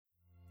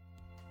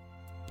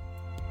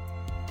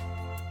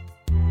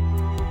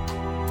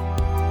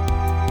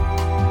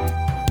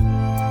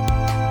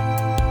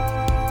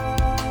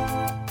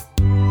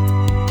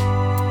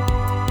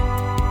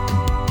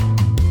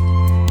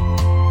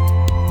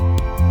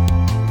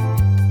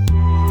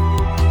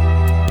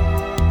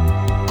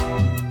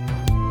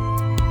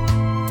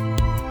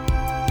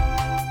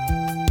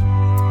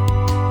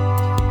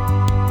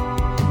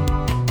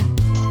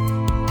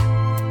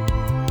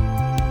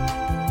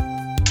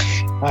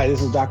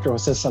this is Dr.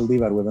 Jose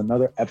Saldivar with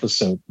another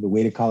episode of the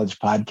Way to College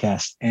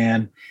podcast.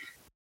 And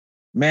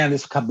man,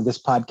 this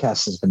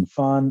podcast has been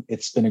fun.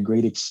 It's been a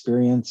great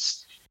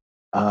experience.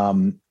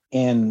 And,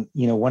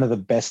 you know, one of the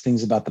best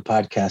things about the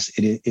podcast,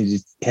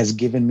 it has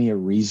given me a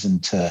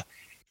reason to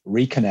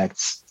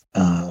reconnect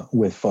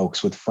with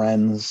folks, with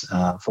friends,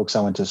 folks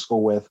I went to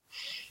school with,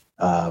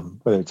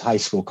 whether it's high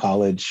school,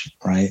 college,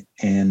 right?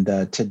 And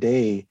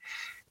today's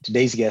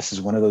guest is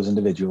one of those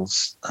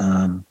individuals.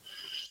 And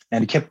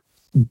he kept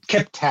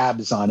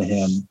tabs on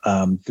him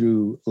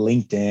through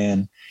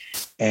LinkedIn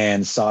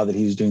and saw that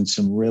he was doing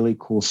some really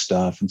cool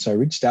stuff. And so I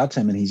reached out to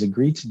him and he's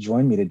agreed to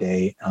join me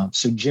today.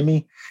 So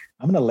Jimmy,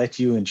 I'm going to let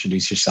you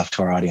introduce yourself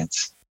to our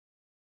audience.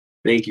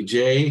 Thank you,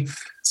 Jay.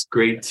 It's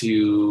great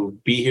to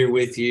be here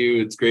with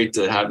you. It's great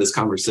to have this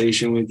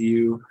conversation with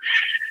you.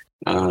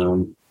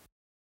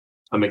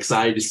 I'm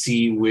excited to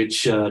see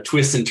which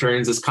twists and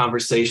turns this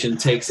conversation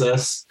takes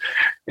us.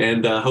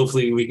 And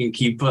hopefully we can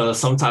keep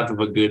some type of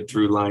a good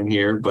through line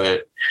here.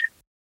 But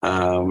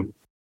I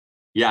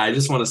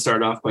just want to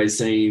start off by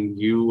saying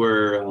you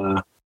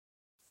were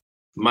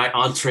my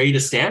entree to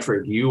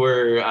Stanford. You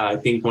were, I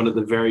think, one of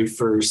the very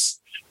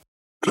first,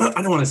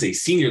 I don't want to say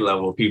senior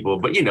level people,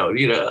 but,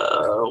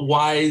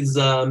 wise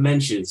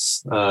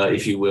mensches,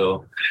 if you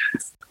will.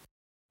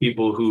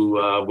 People who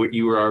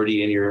you were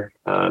already in your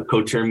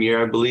co-term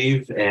year, I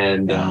believe.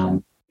 And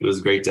it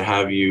was great to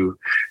have you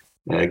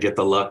get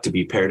the luck to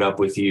be paired up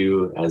with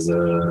you as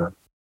in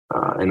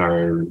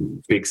our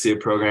Big SIB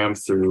program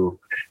through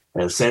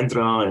El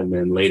Centro, and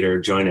then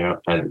later join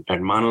at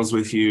Hermanos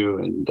with you.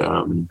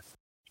 And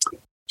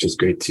just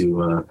great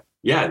to,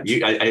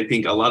 I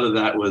think a lot of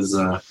that was,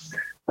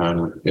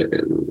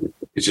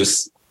 it's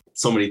just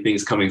so many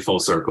things coming full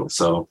circle.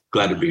 So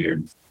glad to be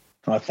here.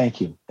 Oh, thank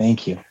you.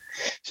 Thank you.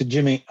 So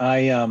Jimmy,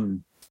 I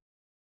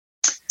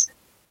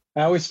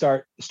always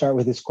start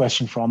with this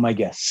question for all my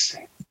guests.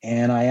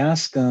 And I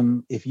ask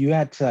them, if you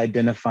had to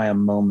identify a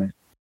moment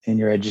in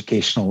your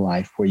educational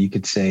life where you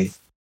could say,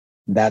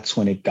 that's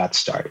when it got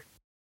started.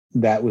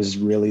 That was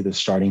really the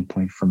starting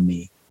point for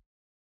me.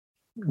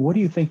 What do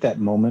you think that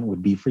moment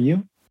would be for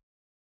you?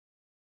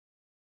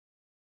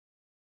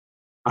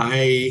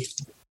 I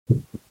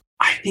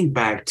think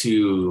back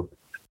to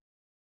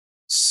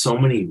so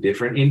many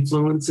different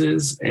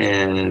influences,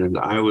 and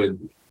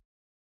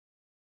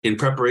in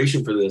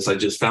preparation for this, I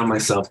just found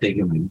myself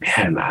thinking,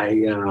 man,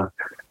 I'm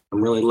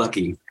really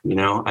lucky.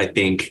 I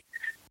think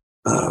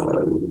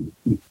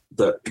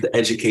the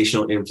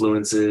educational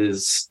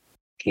influences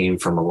came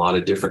from a lot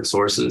of different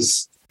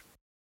sources.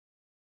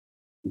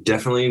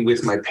 Definitely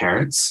with my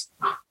parents.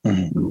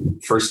 Mm-hmm.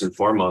 First and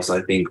foremost,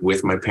 I think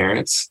with my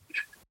parents,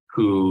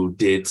 who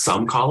did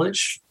some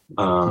college.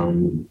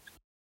 Mom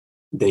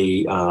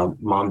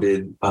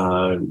did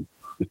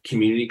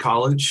community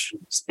college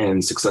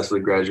and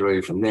successfully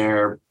graduated from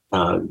there.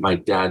 My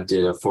dad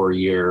did a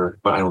 4-year,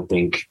 but I don't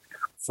think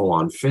full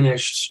on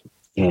finished.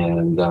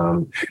 And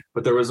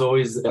but there was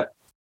always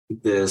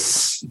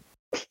this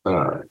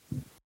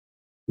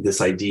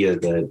idea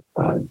that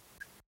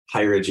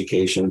higher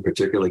education,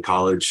 particularly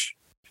college,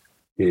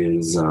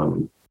 is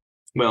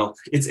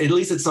it's at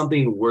least it's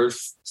something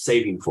worth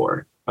saving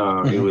for.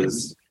 It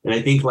was. And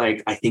I think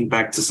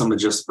back to some of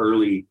just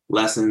early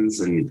lessons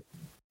and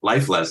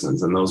life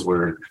lessons, and those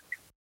were,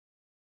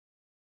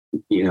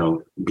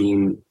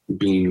 being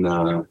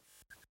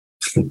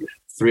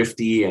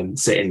thrifty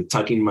and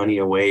tucking money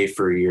away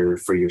for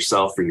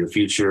yourself, for your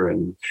future,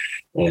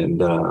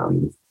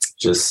 and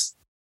just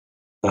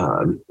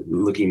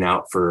looking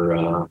out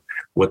for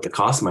what the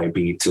cost might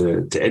be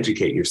to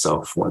educate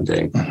yourself one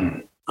day.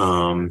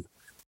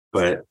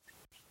 But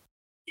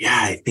yeah,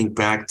 I think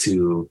back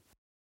to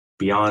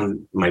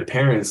beyond my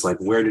parents, like,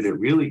 where did it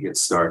really get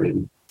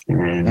started?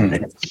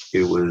 And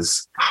it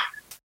was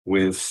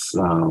with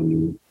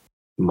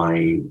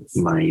my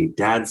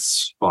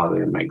dad's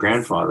father and my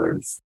grandfather,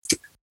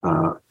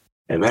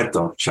 Jimmy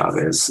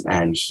Chavez,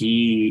 and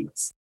he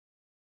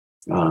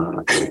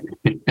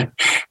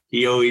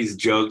always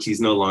joked,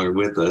 he's no longer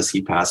with us.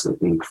 He passed, I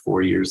think,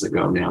 4 years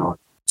ago now.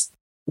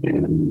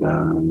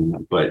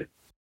 And but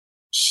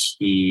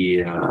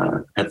he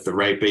at the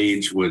ripe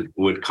age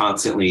would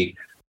constantly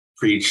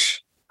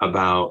preach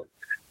about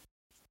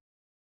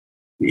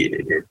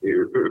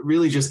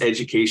really just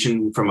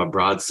education from a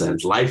broad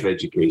sense, life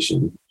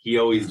education. He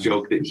always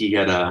joked that he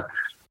had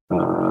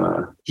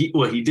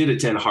he did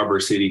attend Harbor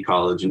City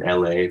College in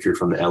LA. If you're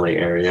from the LA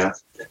area,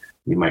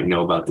 you might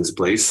know about this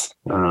place.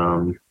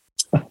 But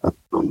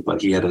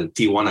he had a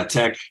Tijuana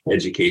Tech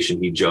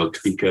education, he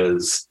joked,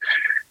 because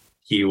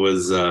he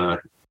was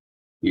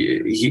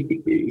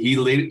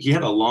he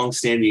had a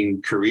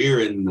long-standing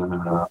career in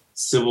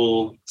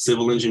civil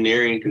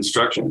engineering and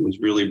construction. He was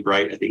really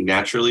bright, I think,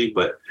 naturally,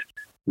 but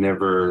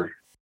never.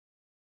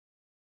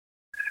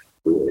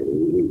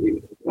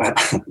 Well,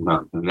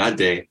 on that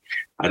day,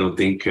 I don't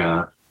think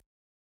there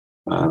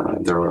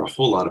were a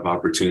whole lot of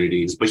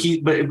opportunities. But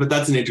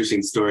that's an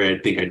interesting story. I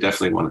think I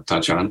definitely want to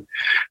touch on.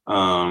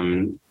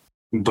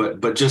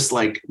 But just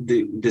like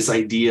this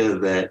idea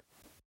that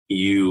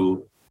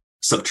you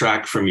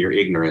subtract from your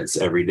ignorance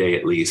every day,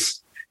 at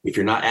least. If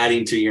you're not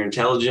adding to your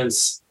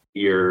intelligence,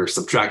 you're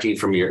subtracting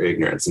from your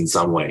ignorance in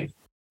some way.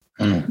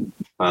 And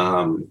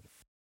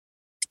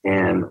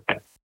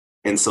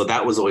so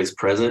that was always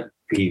present.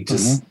 He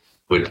just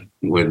would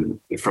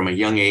from a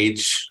young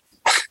age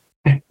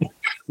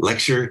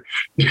lecture,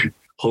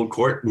 hold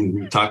court,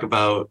 and talk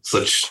about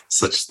such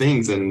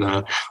things, and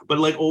but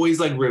like always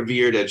like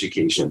revered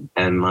education,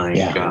 and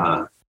like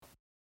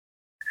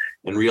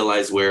and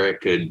realize where it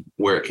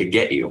could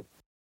get you.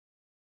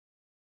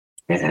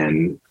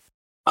 And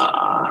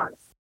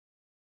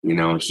you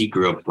know, he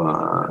grew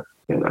up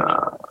in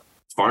a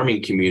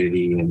farming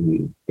community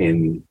when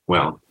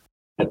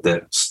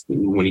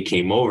he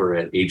came over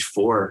at age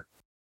 4,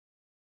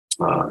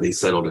 they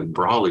settled in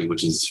Brawley,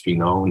 which is, you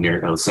know,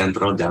 near El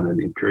Centro down in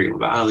the Imperial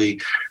Valley,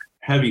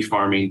 heavy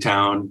farming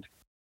town.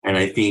 And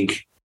I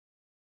think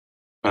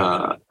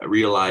I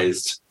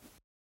realized,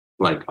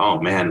 like,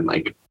 oh man,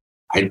 like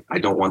I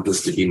don't want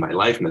this to be my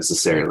life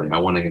necessarily. I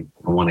want to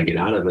get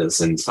out of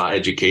this, and saw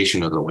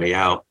education as a way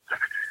out.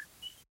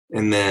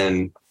 And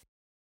then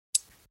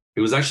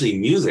it was actually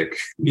music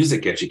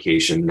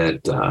education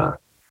that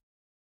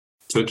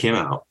took him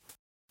out,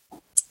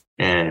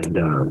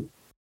 and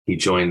he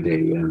joined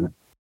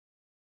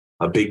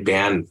a big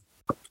band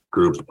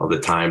group of the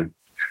time,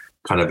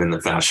 kind of in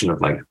the fashion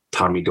of like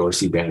Tommy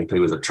Dorsey band. He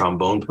was a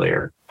trombone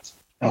player.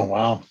 Oh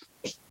wow!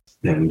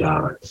 And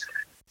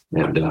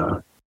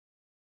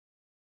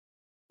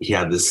he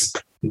had this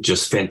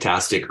just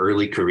fantastic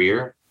early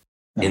career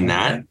in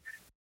that,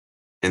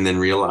 and then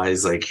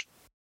realized, like,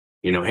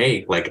 you know,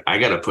 hey, like I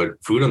got to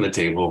put food on the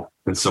table.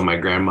 And so my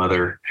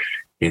grandmother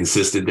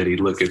insisted that he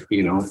look at,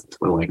 you know,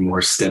 like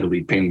more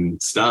steadily paying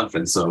stuff.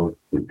 And so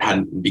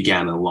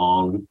became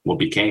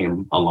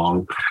a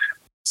long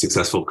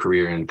successful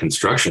career in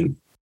construction.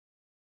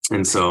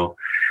 And so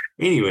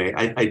anyway,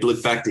 I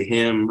look back to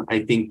him.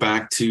 I think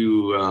back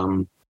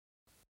to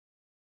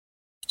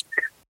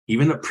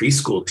even a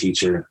preschool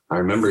teacher. I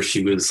remember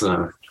she was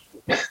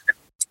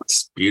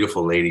this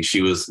beautiful lady.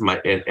 She was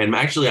and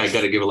actually I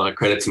got to give a lot of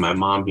credit to my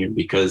mom here,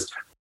 because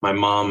my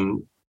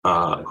mom,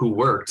 who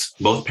worked,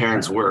 both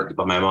parents worked,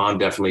 but my mom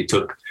definitely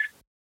took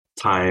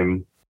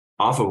time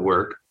off of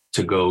work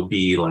to go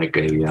be like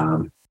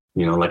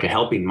like a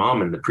helping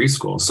mom in the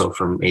preschool. So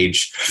from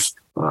age,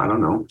 I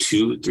don't know,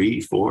 2,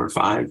 3, 4,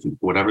 5,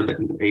 whatever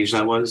the age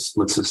that was,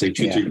 let's just say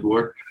 2, 3,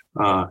 4,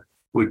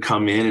 would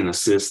come in and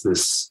assist.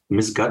 This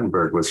Miss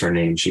Guttenberg was her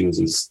name. She was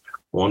this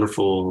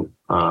wonderful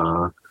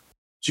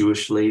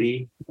Jewish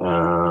lady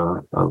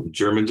of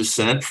German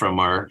descent.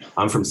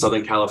 I'm from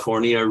Southern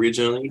California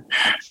originally.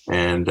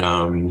 And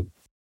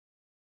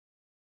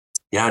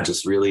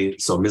just really,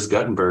 so Miss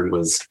Guttenberg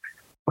was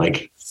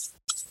like,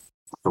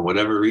 for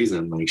whatever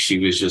reason, like she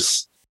was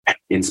just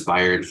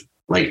inspired,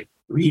 like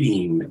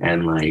reading,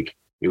 and like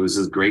it was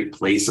this great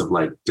place of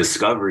like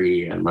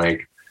discovery, and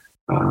like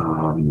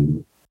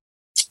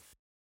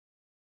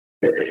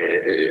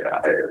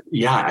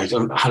I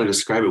don't know how to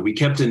describe it. We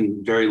kept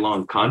in very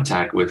long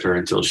contact with her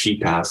until she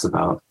passed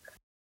about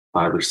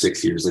 5 or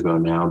 6 years ago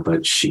now.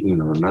 But she, you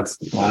know, and that's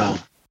wow,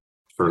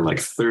 for like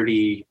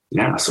 30.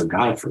 Yeah. So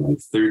God, for like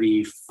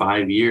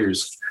 35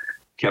 years,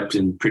 kept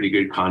in pretty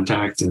good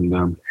contact.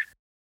 And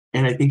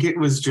I think it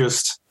was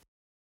just,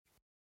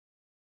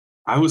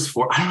 I was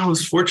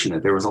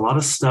fortunate. There was a lot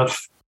of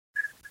stuff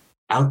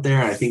out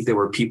there. I think there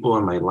were people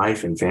in my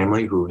life and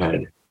family who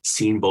had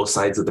seen both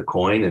sides of the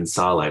coin and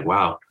saw like,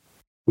 wow,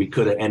 we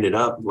could have ended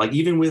up like,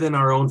 even within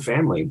our own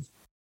family.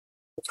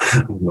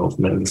 I don't know if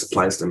this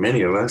applies to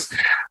many of us,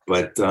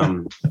 but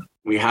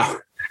we have,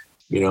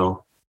 you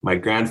know, my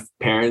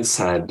grandparents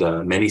had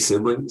many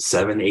siblings,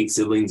 7, 8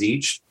 siblings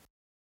each,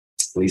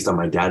 at least on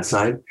my dad's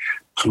side.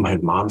 On my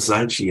mom's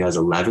side, she has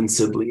 11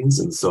 siblings.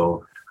 And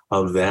so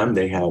of them,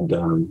 they had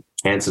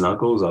aunts and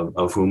uncles,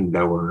 of whom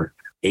there were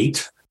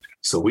 8.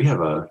 So we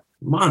have a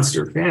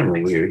monster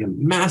family. We are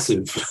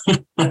massive.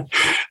 It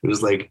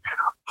was like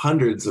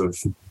hundreds of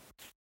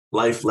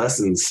life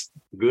lessons,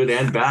 good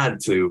and bad,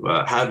 to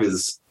have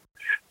his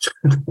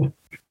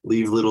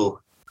leave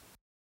little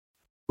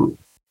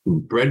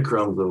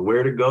breadcrumbs of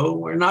where to go,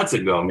 where not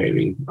to go,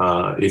 maybe,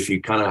 if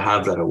you kind of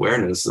have that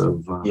awareness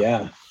of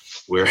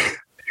where,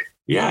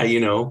 you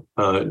know,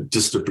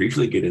 just to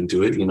briefly get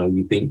into it, you know,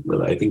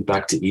 I think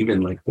back to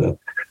even like the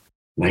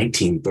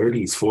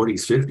 1930s,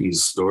 40s, 50s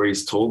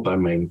stories told by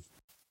my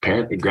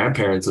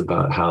grandparents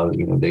about how,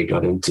 you know, they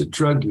got into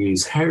drug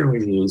use,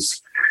 heroin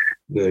use.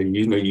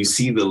 You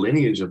see the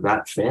lineage of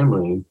that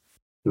family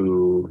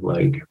who,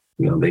 like,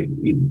 you know,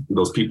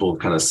 those people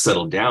kind of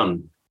settled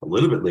down a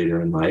little bit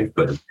later in life,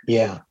 but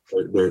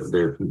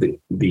they're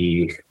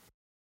the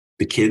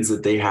kids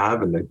that they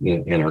have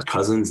and our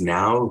cousins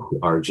now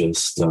are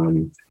just,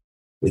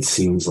 it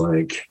seems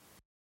like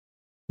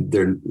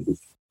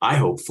I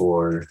hope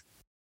for,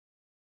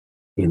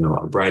 you know,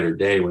 a brighter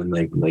day when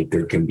like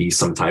there can be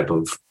some type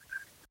of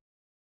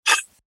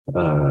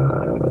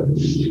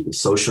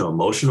social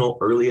emotional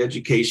early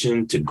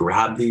education to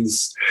grab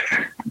these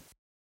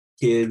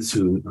kids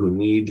who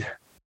need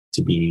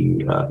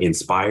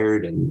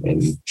inspired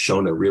and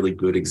shown a really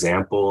good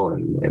example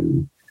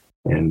and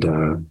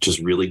just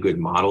really good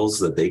models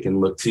that they can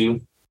look to.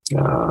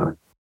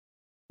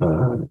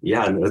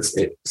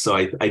 So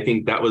I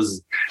think that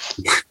was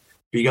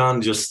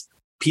beyond just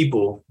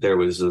people. There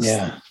was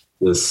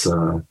this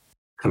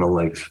kind of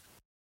like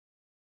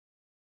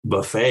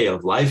buffet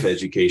of life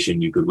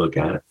education you could look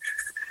at.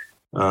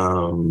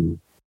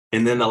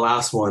 And then the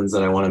last ones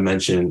that I want to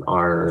mention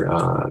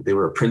are, they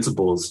were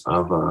principals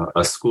of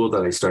a school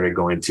that I started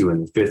going to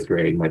in the 5th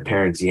grade. My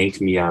parents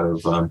yanked me out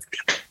of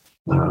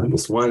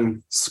this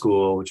one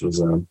school, which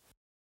was a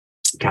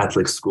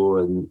Catholic school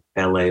in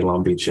LA,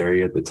 Long Beach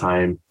area at the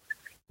time,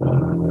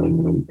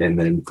 and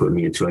then put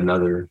me into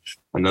another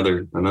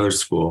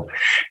school.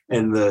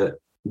 And the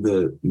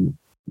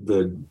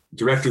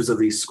directors of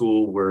these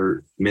schools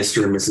were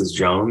Mr. and Mrs.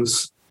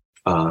 Jones.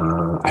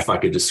 If I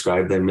could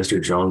describe them, Mr.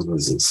 Jones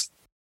was this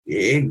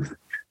big,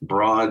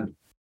 broad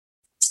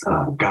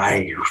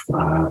guy,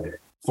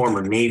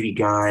 former Navy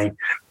guy,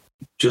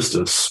 just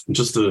a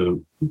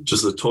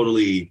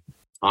totally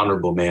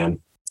honorable man,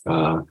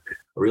 a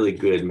really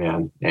good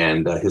man.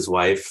 And his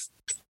wife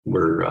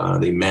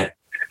they met,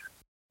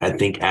 I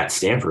think, at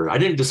Stanford. I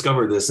didn't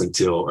discover this I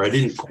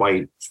didn't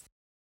quite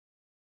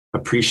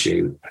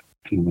appreciate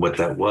what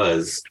that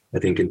was, I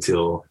think,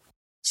 until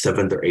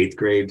 7th or 8th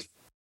grade.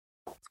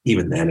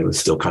 Even then, it was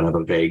still kind of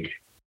a vague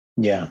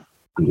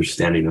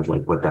understanding of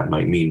like what that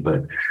might mean,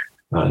 but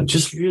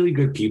just really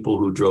good people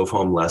who drove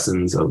home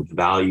lessons of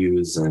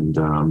values and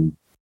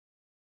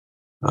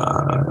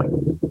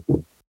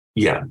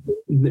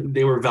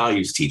they were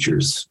values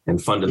teachers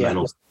and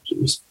fundamentals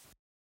teachers.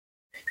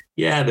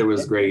 Yeah, there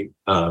was great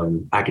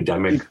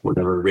academic,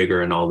 whatever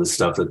rigor and all this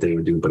stuff that they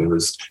would do, but it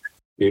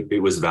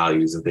was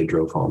values that they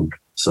drove home.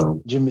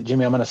 So Jimmy, I'm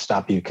going to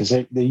stop you because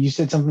you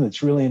said something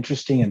that's really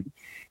interesting, and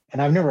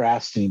I've never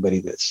asked anybody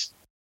this,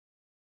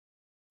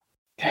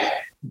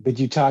 but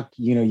you talk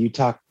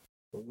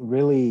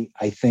really,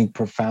 I think,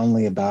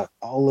 profoundly about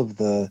all of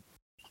the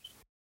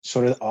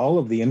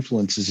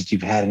influences that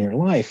you've had in your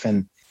life.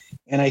 And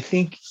I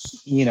think,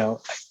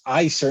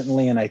 I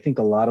certainly, and I think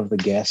a lot of the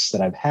guests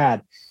that I've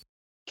had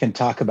can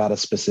talk about a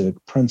specific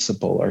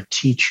principal or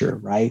teacher,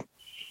 right?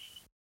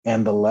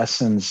 And the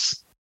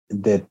lessons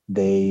that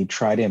they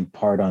try to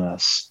impart on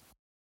us.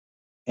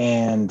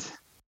 And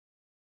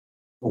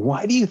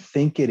what do you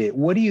think it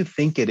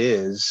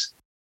is?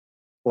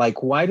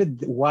 Like, why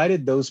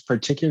did those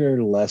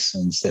particular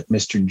lessons that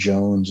Mr.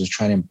 Jones was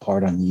trying to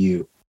impart on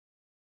you,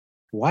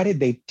 why did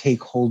they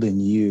take hold in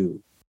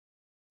you?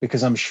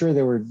 Because I'm sure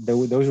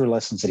those were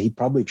lessons that he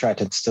probably tried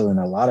to instill in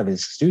a lot of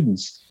his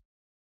students,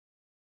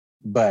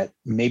 but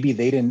maybe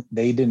they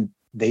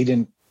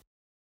didn't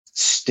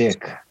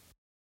stick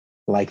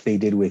like they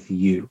did with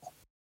you.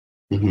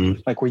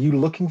 Mm-hmm. Like, were you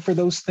looking for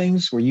those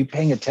things? Were you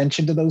paying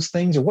attention to those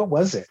things, or what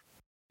was it?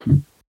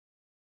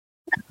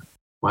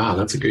 Wow,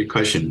 that's a great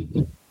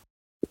question.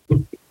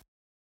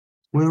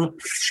 Well,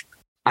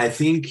 I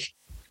think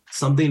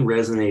something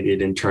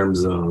resonated in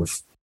terms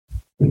of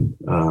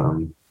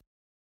kind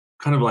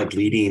of like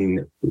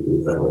leading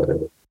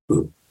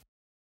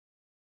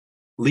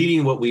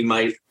what we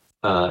might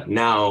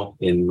now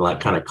in like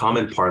kind of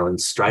common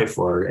parlance strive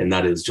for, and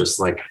that is just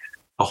like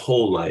a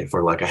whole life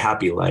or like a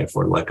happy life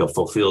or like a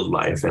fulfilled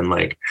life. And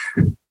like,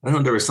 I don't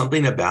know, there was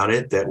something about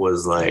it that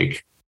was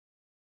like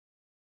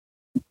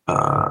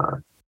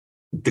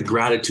the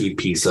gratitude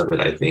piece of it,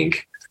 I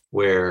think,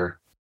 where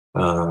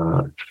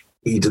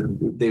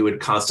they would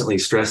constantly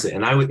stress it.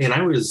 And I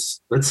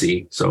was, let's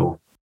see, so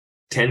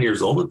 10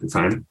 years old at the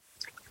time,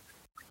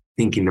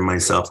 thinking to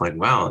myself like,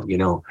 wow,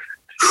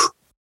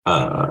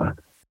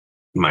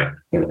 my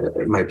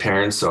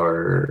parents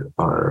are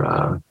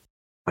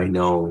I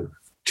know,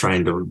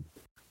 trying to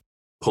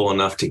pull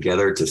enough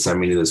together to send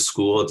me to this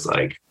school. It's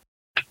like,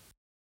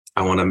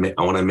 I want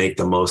to make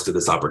the most of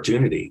this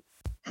opportunity.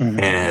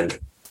 Mm-hmm.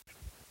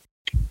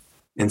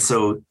 And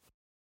so,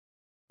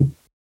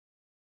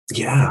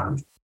 yeah,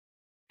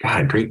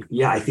 God, great.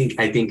 Yeah. I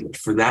think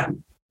for that,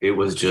 it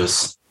was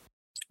just,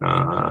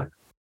 I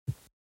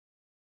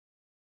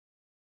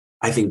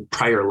think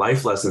prior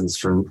life lessons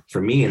for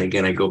me. And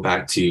again, I go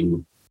back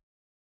to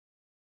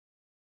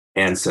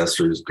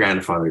ancestors,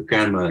 grandfather,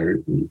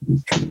 grandmother,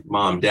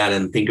 mom, dad,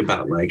 and think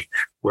about like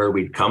where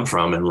we'd come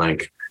from. And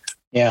like,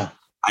 yeah,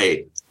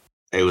 it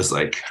was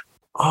like,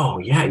 oh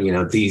yeah,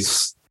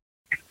 these,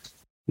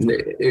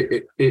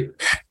 it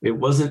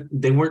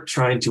wasn't, they weren't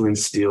trying to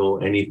instill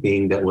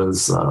anything that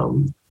was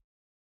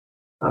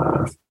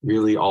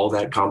really all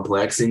that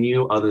complex in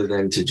you, other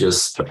than to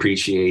just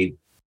appreciate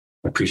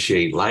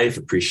life,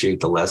 appreciate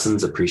the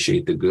lessons,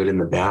 appreciate the good and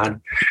the bad.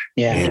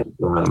 Yeah.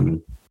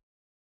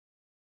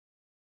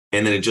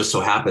 And then it just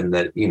so happened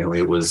that,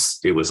 it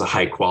was a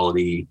high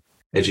quality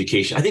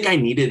education. I think I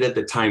needed at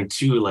the time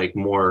too, like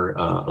more,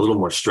 a little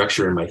more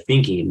structure in my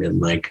thinking. And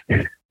like,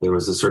 there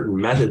was a certain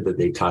method that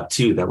they taught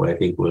too, that I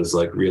think was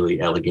like really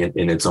elegant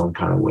in its own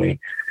kind of way.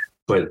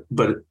 But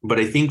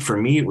I think for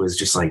me, it was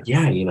just like,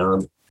 yeah,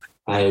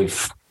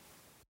 I've,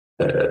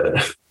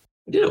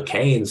 I did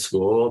okay in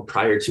school.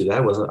 Prior to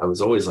that, I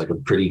was always like a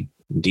pretty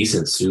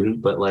decent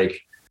student, but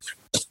like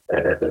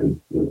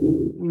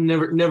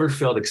never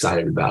felt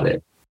excited about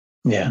it.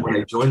 Yeah. When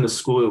I joined the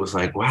school, it was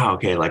like, wow,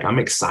 okay, like I'm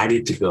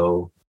excited to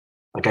go.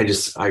 Like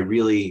I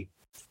really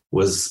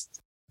was,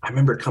 I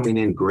remember coming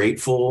in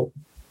grateful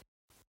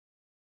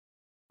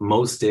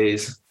most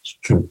days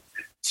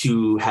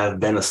to have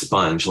been a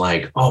sponge.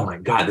 Like, oh my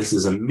God, this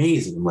is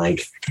amazing.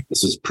 Like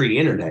this was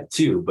pre-internet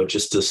too, but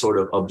just to sort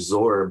of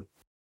absorb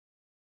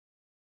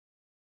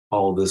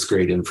all this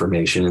great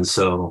information.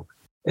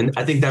 And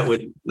I think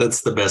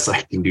that's the best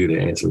I can do to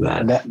answer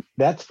that. And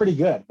that's pretty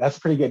good. That's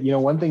pretty good. You know,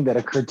 one thing that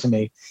occurred to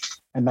me,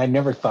 and I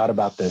never thought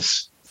about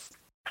this,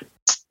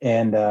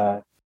 and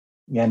as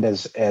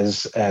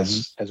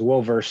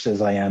well versed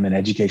as I am in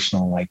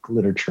educational like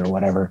literature or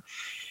whatever,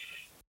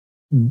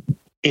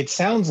 it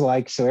sounds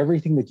like, so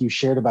everything that you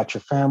shared about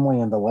your family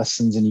and the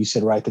lessons, and you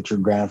said, right, that your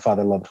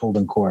grandfather loved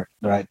holding court,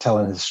 right,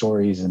 telling his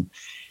stories,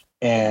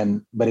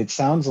 but it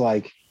sounds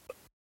like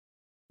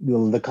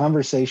the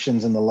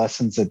conversations and the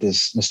lessons that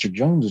this Mr.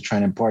 Jones was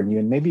trying to impart in you,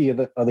 and maybe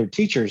other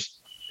teachers,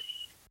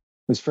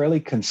 was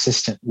fairly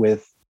consistent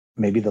with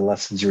maybe the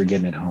lessons you were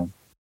getting at home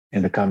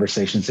and the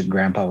conversations that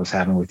Grandpa was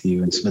having with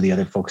you and some of the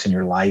other folks in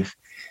your life.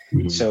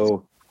 Mm-hmm.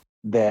 So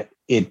that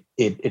it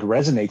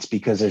resonates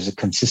because there's a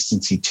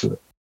consistency to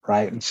it,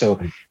 right? And so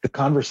the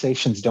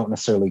conversations don't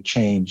necessarily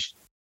change.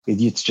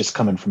 It's just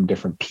coming from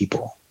different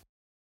people.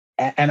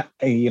 And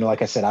you know,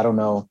 like I said, I don't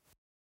know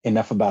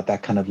enough about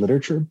that kind of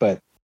literature, but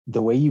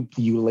the way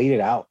you laid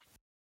it out,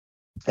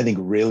 I think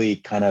really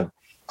kind of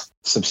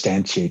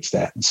substantiates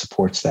that and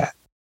supports that.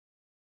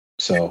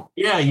 So,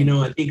 yeah, you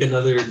know, I think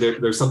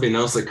there's something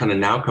else that kind of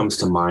now comes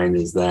to mind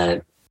is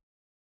that,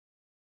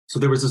 so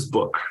there was this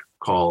book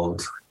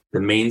called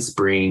The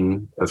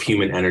Mainspring of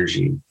Human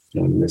Energy.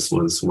 And this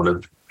was one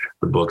of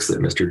the books that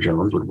Mr.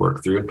 Jones would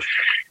work through.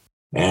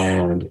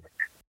 And,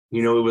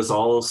 you know, it was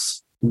all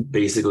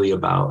basically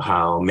about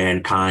how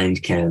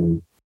mankind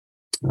can,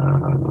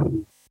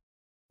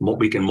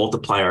 we can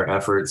multiply our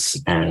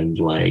efforts, and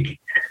like,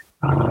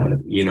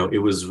 you know, it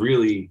was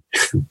really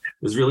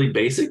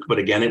basic, but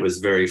again, it was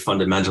very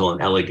fundamental and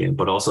elegant,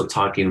 but also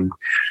talking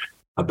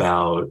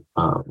about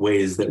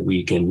ways that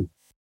we can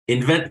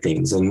invent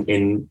things.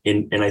 And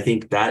I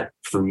think that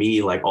for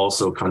me, like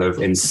also kind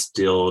of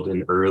instilled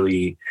an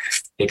early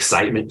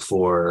excitement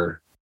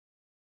for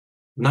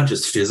not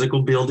just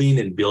physical building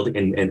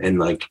and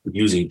like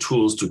using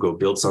tools to go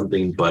build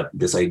something, but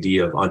this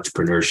idea of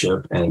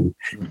entrepreneurship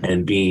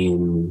and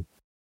being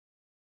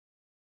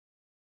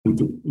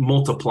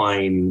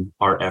multiplying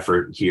our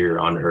effort here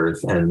on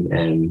earth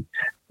and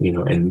you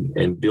know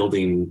and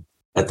building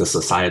at the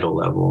societal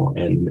level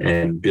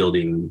and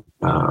building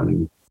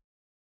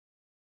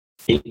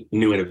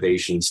new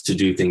innovations to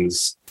do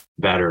things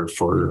better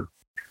for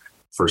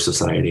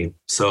society.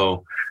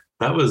 So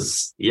that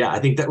was, I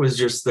think there was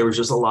just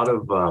a lot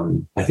of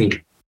I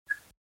think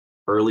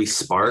early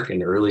spark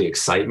and early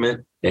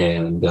excitement,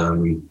 and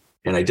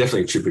I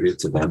definitely attribute it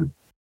to them.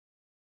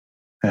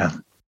 Yeah.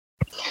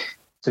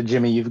 So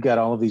Jimmy, you've got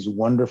all of these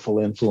wonderful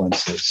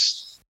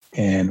influences,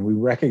 and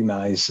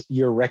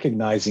you're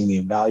recognizing the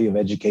value of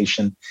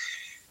education.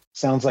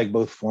 Sounds like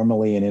both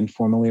formally and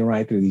informally,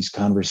 right, through these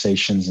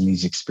conversations and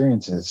these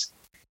experiences.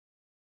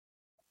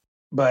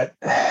 But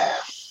I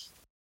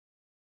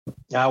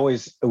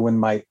always,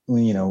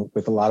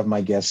 with a lot of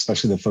my guests,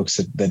 especially the folks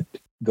that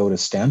go to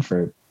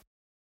Stanford,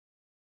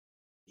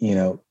 you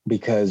know,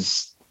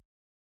 because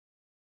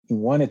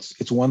one,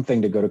 it's one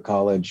thing to go to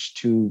college.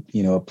 Two,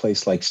 you know, a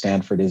place like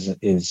Stanford is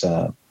it's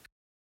a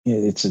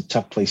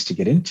tough place to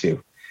get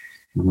into.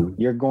 Mm-hmm.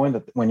 You're going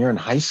to, when you're in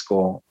high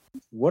school,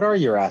 what are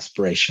your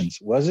aspirations?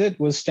 Was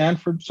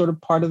Stanford sort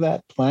of part of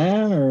that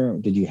plan, or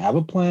did you have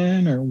a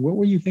plan, or what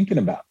were you thinking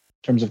about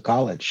in terms of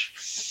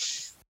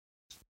college?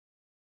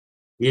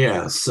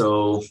 Yeah,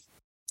 so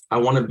I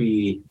want to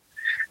be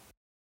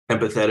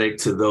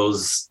empathetic to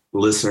those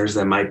listeners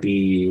that might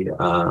be,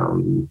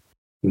 you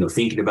know,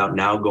 thinking about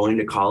now going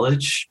to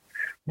college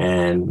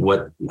and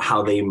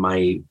how they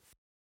might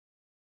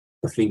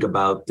think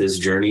about this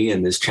journey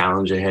and this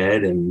challenge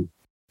ahead, and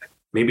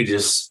maybe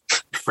just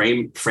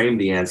frame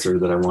the answer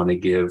that I want to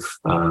give.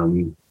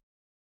 And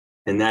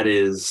that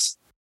is,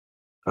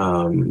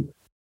 I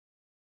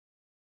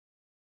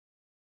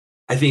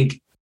think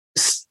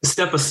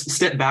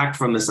step back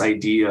from this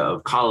idea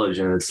of college,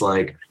 and it's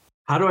like,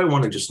 how do I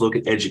want to just look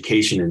at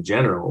education in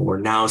general? We're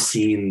now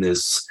seeing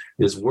this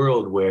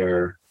world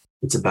where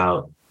it's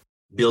about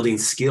building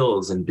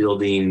skills and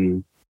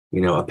building,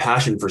 you know, a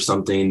passion for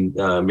something,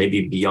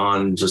 maybe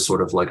beyond just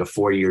sort of like a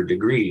 4-year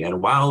degree.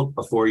 And while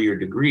a 4-year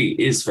degree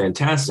is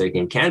fantastic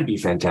and can be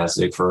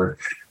fantastic for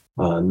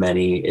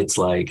many, it's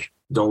like,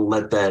 don't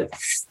let that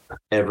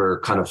ever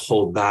kind of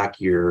hold back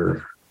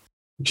your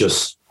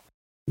just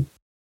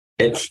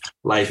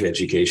life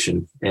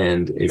education.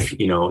 And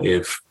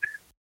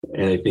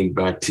and I think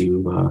back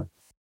to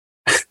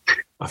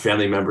a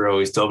family member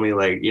always told me,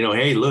 like, you know,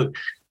 hey, look,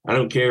 I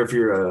don't care if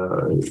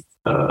you're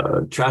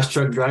a trash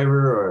truck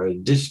driver or a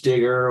ditch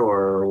digger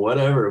or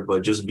whatever,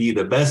 but just be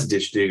the best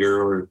ditch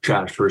digger or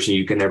trash person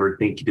you can ever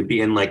think to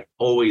be, and like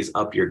always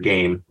up your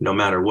game, no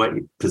matter what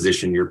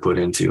position you're put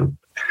into.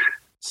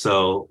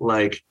 So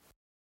like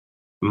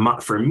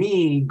for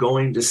me,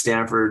 going to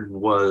Stanford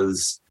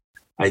was,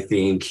 I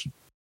think,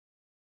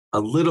 a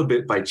little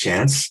bit by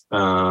chance.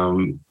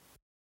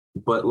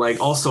 But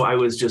like also I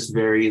was just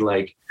very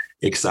like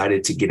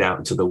excited to get out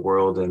into the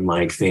world and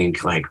like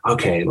think like,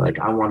 okay, like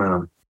I want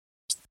to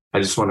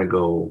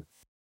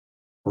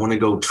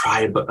go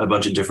try a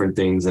bunch of different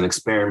things and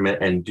experiment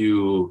and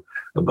do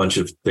a bunch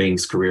of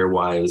things career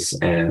wise.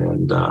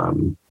 And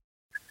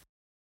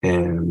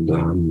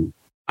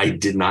I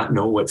did not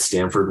know what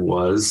Stanford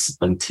was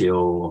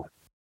until,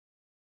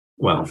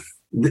 well,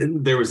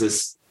 there was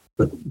this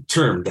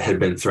term that had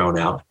been thrown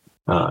out,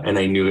 and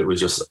I knew it was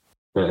just,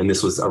 and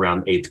this was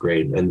around 8th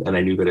grade, and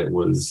I knew that it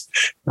was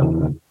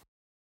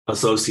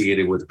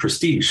associated with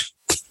prestige.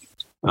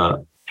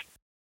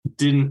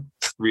 Didn't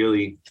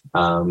really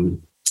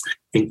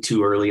think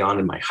too early on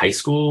in my high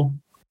school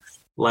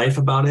life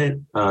about it.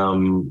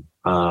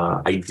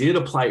 I did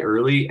apply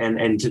early,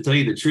 and to tell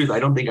you the truth, I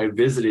don't think I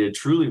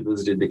truly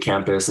visited the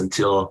campus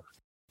until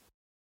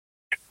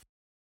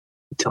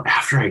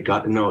after I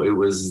got, no, it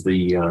was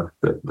the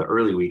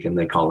early weekend,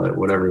 they call it,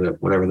 whatever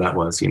that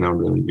was,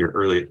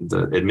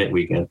 the admit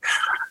weekend.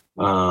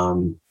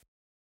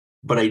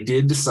 But I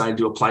did decide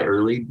to apply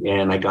early,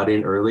 and I got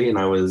in early, and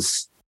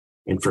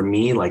for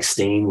me, like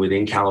staying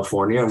within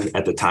California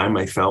at the time,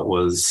 I felt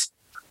was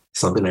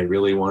something I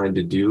really wanted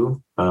to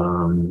do.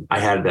 I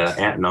had an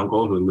aunt and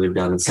uncle who lived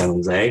down in San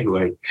Jose,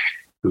 we'd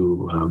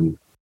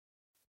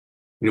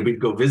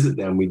go visit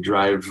them. We'd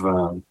drive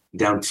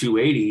down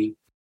 280.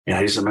 And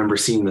I just remember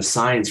seeing the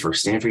signs for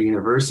Stanford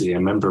University. I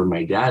remember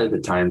my dad at the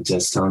time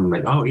just telling me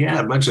like, "Oh yeah,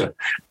 a bunch of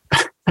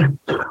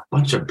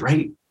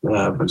bright,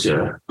 bunch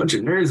of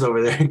nerds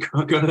over there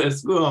go to that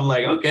school." I'm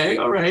like, "Okay,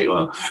 all right,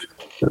 well."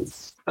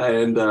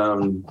 And I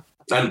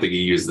don't think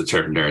he used the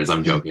term nerds.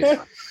 I'm joking.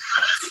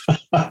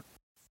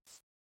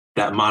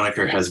 That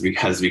moniker has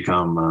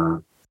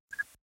become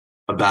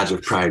a badge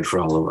of pride for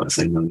all of us.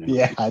 I know that.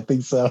 Yeah, I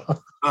think so.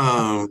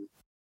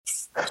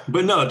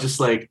 But no, just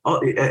like,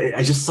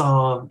 I just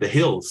saw the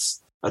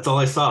hills. That's all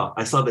I saw.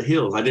 I saw the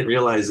hills. I didn't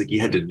realize like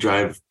you had to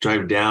drive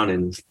down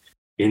and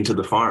into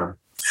the farm.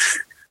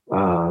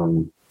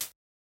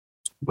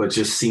 But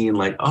just seeing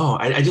like,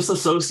 I just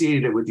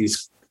associated it with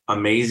these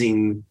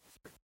amazing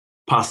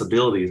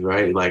possibilities,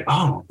 right? Like,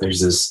 there's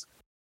this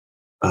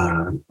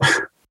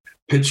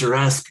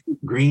picturesque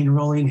green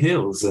rolling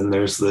hills, and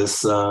there's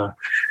this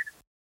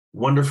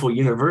wonderful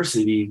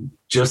university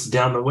just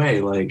down the way,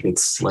 like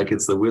it's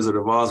the Wizard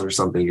of Oz or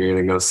something you're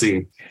gonna go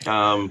see.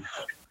 And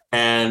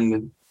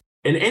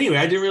anyway,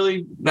 I didn't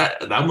really,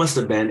 that must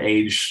have been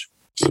age,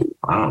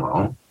 I don't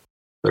know,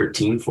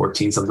 13,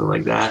 14, something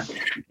like that.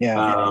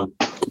 Yeah.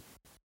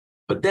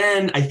 But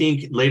then I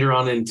think later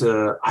on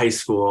into high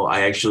school,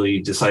 I actually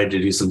decided to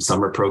do some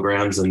summer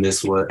programs, and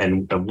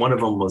one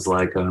of them was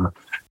like a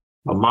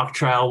mock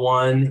trial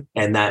one,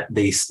 and that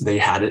they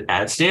had it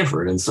at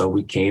Stanford. And so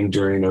we came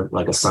during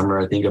a summer,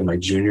 I think, of my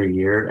junior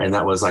year. And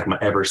that was like my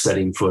ever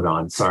setting foot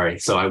on. Sorry.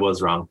 So I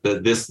was wrong.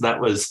 It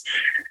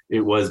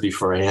was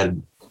before I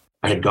had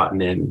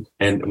gotten in,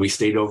 and we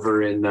stayed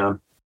over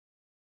in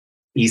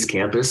East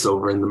Campus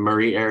over in the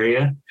Murray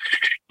area.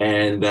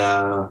 And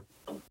that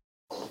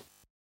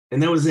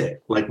was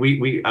it. Like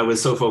I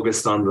was so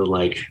focused on the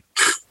like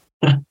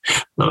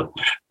the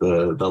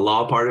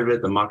law part of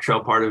it, the mock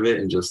trial part of it,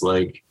 and just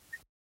like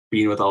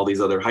being with all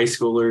these other high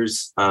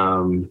schoolers. I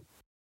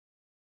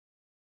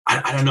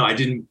don't know. I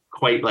didn't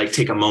quite like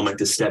take a moment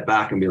to step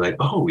back and be like,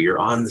 "Oh, you're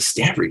on the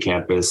Stanford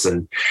campus."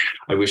 And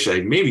I wish I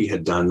maybe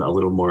had done a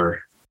little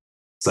more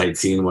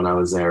sightseeing when I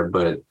was there,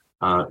 but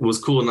it was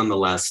cool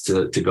nonetheless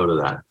to go to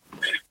that.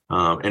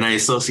 And I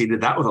associated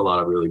that with a lot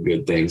of really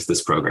good things.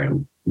 This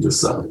program,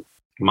 this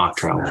mock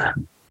trial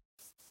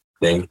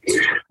thing.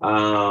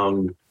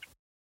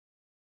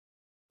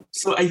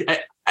 So I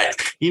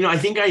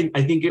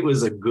think it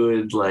was a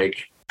good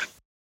like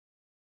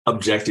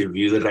objective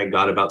view that I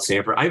got about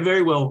Stanford. I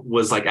very well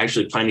was like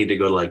actually planning to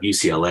go to like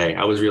UCLA.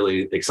 I was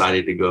really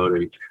excited to go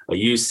to a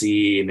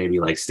UC and maybe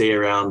like stay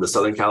around the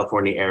Southern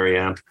California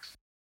area.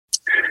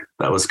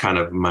 That was kind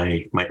of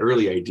my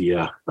early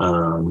idea.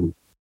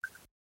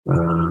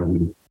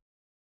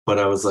 But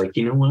I was like,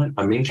 you know what?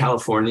 I'm in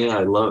California.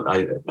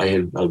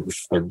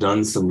 I've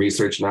done some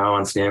research now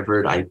on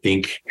Stanford. I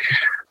think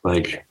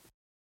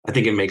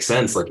it makes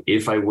sense. Like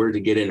if I were to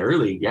get in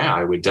early, yeah,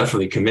 I would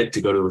definitely commit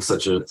to go to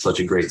such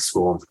a great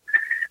school.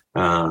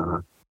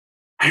 I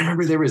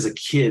remember there was a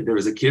kid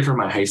from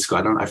my high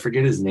school. I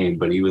forget his name,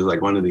 but he was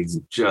like one of these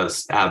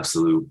just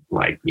absolute,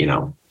 like,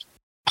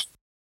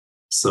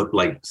 so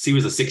like he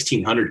was a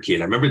 1600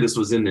 kid. I remember this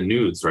was in the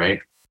news, right?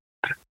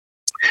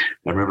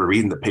 I remember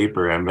reading the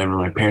paper. I remember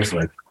my parents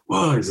were like,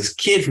 "Whoa, there's this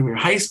kid from your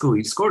high school.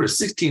 He scored a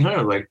 1600."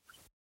 I was like,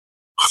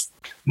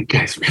 "That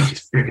guy's really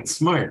freaking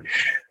smart."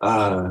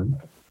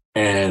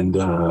 And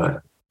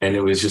And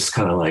it was just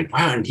kind of like,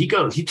 wow, and he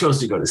chose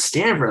to go to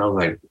Stanford. I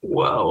was like,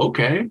 whoa,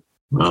 okay.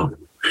 Well,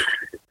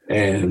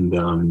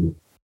 and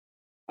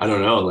I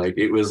don't know, like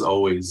it was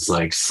always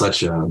like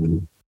such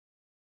you'd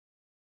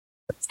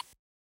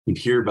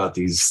hear about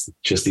these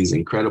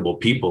incredible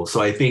people.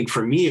 So I think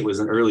for me, it was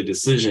an early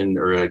decision,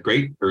 or a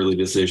great early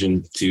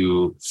decision,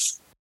 to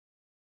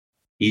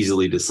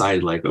easily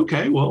decide like,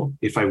 okay, well,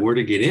 if I were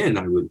to get in,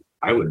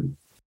 I would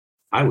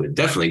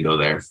definitely go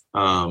there.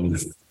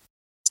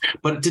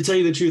 But to tell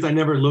you the truth, I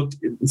never looked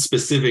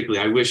specifically.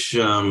 I wish,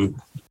 I'm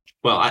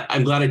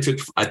glad I took,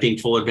 I think,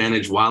 full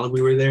advantage while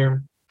we were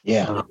there.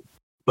 Yeah.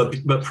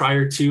 But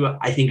prior to,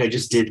 I think I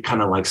just did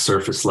kind of like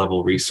surface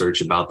level research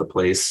about the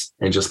place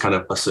and just kind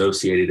of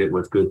associated it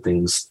with good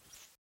things.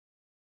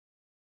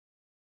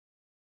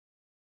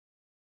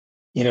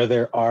 You know,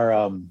 there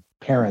are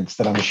parents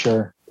that I'm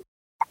sure,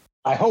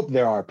 I hope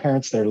there are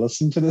parents that are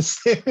listening to this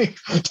to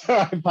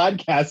our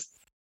podcast,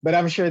 but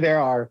I'm sure there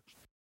are,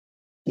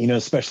 you know,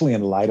 especially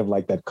in light of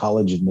like that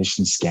college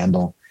admission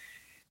scandal,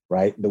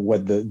 right?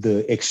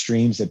 The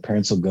extremes that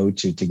parents will go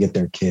to get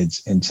their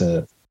kids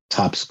into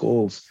top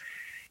schools.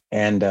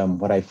 And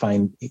what I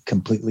find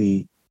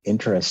completely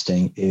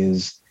interesting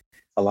is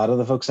a lot of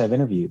the folks I've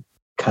interviewed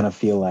kind of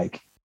feel like,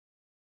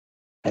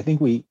 I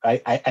think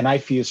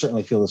I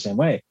certainly feel the same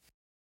way.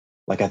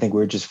 Like, I think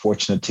we're just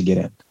fortunate to get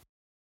in,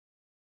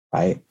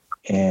 right?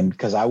 And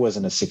because I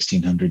wasn't a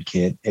 1600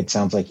 kid, it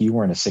sounds like you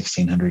weren't a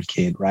 1600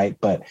 kid, right?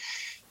 But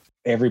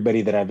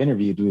everybody that I've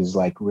interviewed was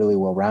like really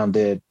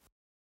well-rounded,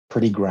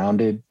 pretty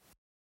grounded,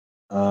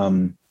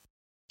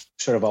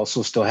 sort of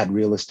also still had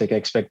realistic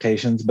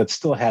expectations, but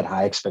still had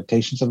high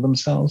expectations of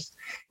themselves.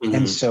 Mm-hmm.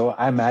 And so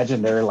I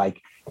imagine they're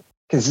like,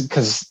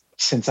 because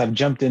since I've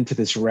jumped into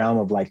this realm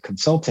of like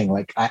consulting,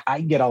 like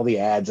I get all the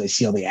ads, I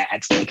see all the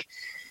ads like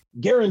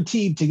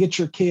guaranteed to get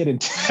your kid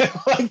into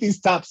like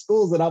these top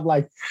schools. And I'm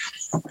like,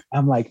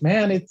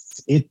 man,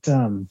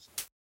 mm-hmm.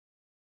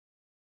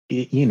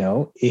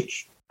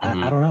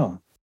 I don't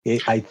know.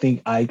 I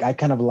think I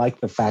kind of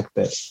like the fact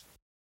that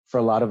for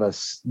a lot of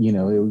us, you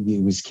know,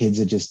 it was kids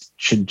that just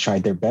should try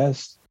their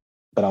best,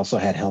 but also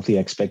had healthy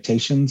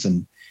expectations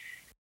and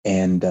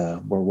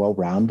were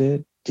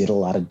well-rounded, did a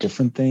lot of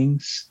different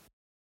things,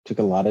 took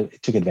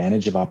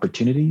advantage of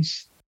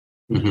opportunities.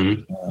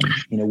 Mm-hmm.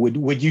 You know,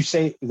 would you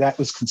say that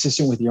was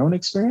consistent with your own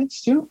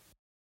experience too?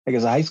 Like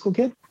as a high school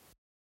kid?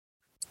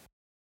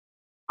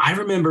 I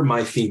remember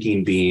my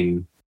thinking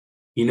being,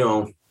 you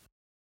know,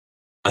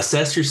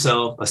 assess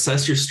yourself,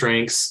 assess your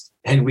strengths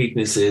and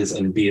weaknesses,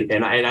 and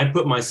I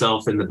put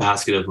myself in the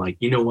basket of like,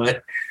 you know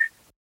what,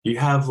 you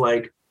have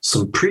like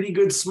some pretty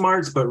good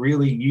smarts, but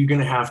really you're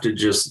going to have to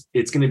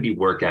it's going to be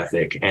work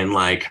ethic. And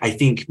like, I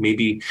think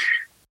maybe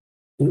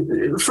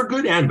for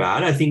good and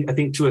bad, I think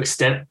to an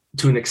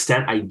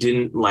extent, I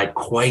didn't like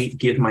quite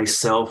give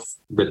myself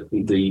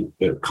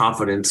the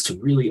confidence to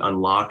really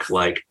unlock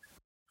like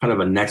kind of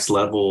a next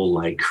level,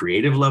 like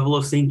creative level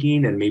of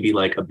thinking, and maybe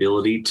like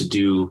ability to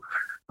do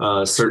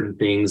certain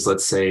things,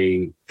 let's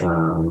say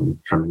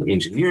from an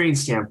engineering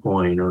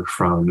standpoint, or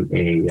from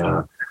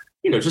a,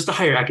 just a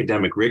higher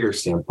academic rigor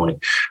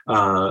standpoint.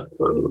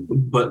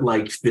 But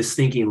like this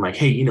thinking like,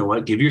 hey, you know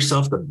what, give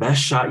yourself the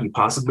best shot you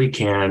possibly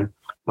can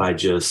by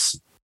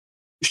just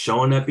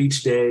showing up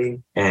each day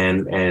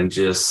and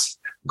just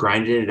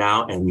grinding it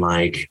out and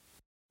like,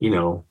 you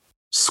know,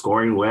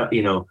 scoring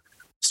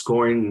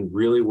scoring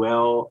really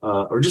well,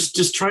 or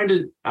just trying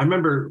to, I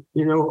remember,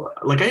 you know,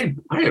 like I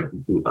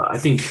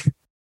think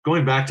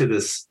going back to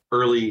this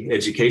early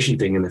education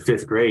thing in the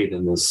 5th grade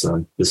in this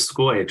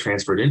school I had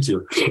transferred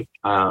into,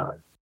 I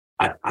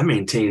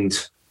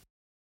maintained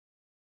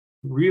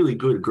really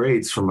good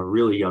grades from a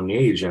really young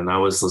age. And I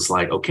was just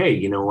like, okay,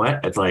 you know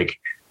what? It's like,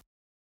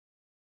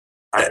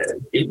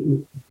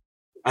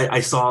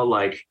 I saw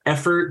like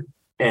effort,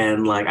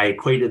 and like I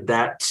equated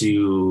that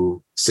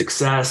to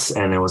success.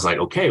 And I was like,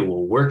 okay,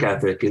 well, work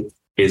ethic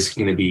is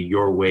going to be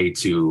your way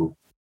to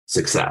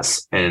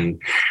success.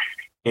 And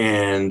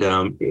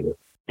it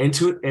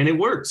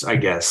works, I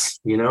guess,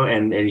 you know,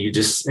 and you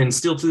just, and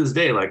still to this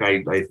day, like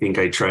I think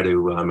I try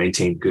to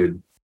maintain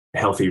good,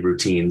 healthy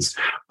routines,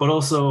 but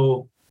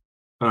also,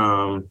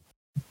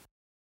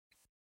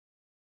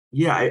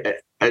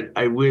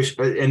 I wish,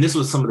 and this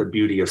was some of the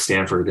beauty of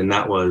Stanford, and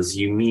that was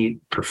you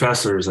meet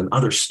professors and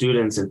other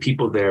students and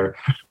people there.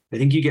 I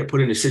think you get put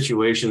into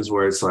situations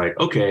where it's like,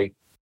 okay,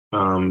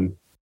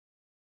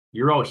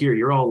 you're all here,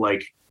 you're all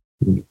like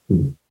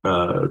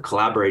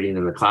collaborating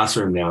in the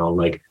classroom now,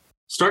 like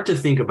start to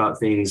think about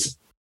things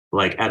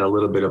like at a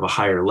little bit of a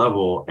higher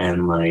level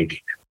and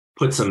like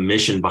put some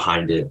mission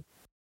behind it.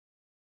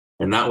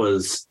 And that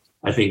was,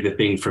 I think, the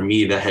thing for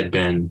me that had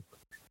been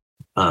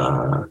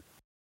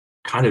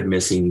kind of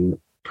missing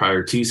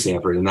prior to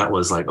Stanford. And that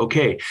was like,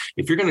 okay,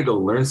 if you're going to go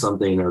learn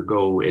something or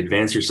go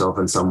advance yourself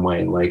in some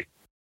way, like,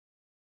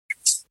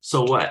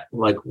 so what?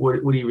 Like, what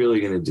are you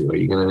really going to do? Are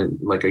you going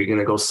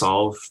to go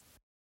solve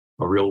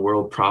a real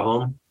world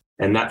problem?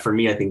 And that for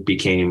me, I think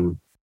became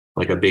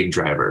like a big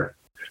driver.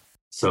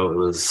 So it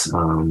was,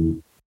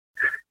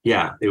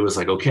 it was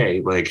like,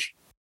 okay, like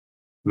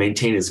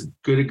maintain as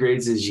good a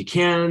grades as you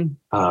can,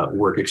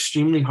 work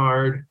extremely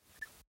hard,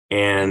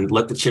 and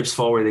let the chips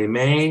fall where they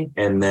may.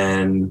 And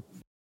then,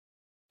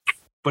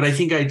 but I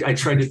think I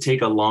tried to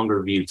take a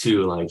longer view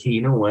too. Like, hey,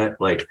 you know what?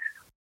 Like,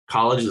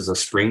 college is a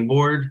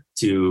springboard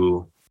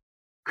to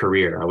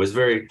career.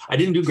 I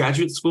didn't do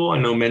graduate school. I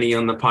know many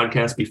on the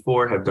podcast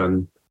before have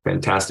done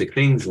fantastic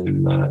things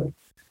and,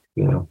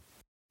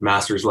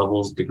 master's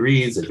levels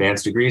degrees,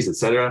 advanced degrees,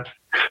 etc.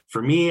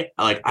 For me,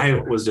 like, I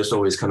was just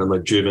always kind of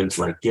like driven to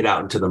like get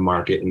out into the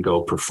market and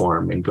go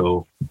perform and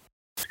go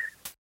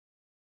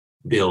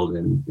build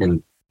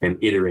and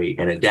iterate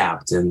and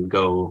adapt and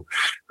go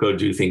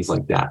do things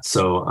like that.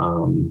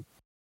 So,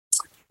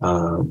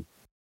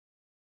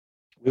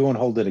 we won't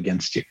hold it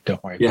against you.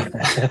 Don't worry. Yeah.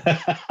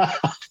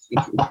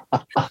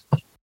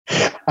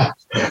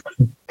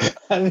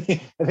 I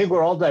think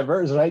we're all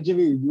diverse, right,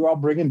 Jimmy? You're all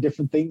bringing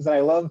different things.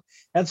 And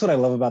that's what I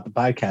love about the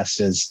podcast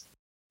is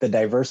the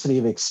diversity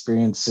of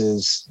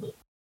experiences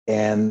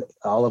and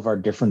all of our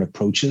different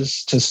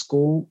approaches to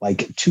school,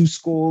 like to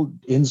school,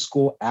 in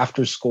school,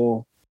 after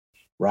school,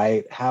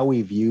 right? How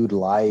we viewed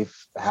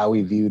life, how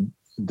we viewed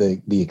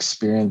the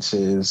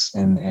experiences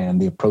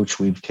and the approach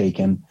we've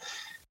taken.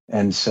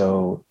 And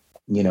so,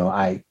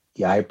 I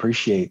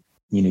appreciate,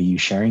 you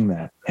sharing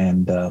that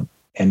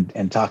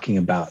and talking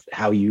about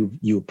how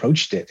you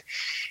approached it.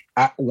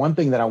 One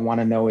thing that I want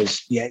to know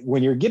is,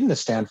 when you're getting to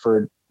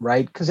Stanford,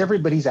 right? Because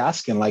everybody's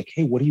asking like,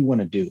 hey, what do you want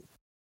to do?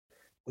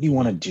 What do you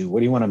want to do? What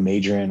do you want to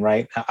major in?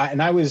 Right.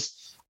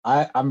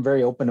 I'm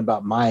very open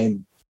about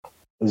mine,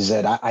 is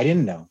that I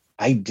didn't know.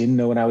 I didn't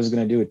know what I was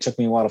going to do. It took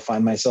me a while to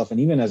find myself. And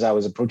even as I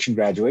was approaching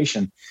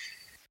graduation,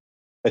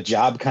 a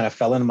job kind of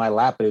fell into my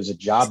lap, but it was a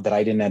job that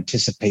I didn't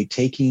anticipate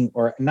taking,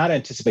 or not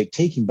anticipate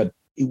taking, but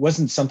it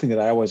wasn't something that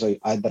I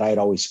had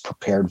always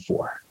prepared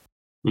for,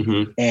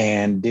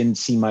 and didn't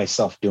see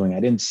myself doing. I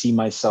didn't see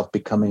myself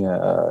becoming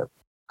a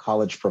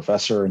college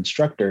professor or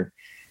instructor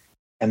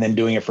and then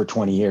doing it for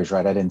 20 years,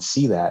 right? I didn't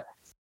see that.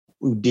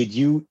 Could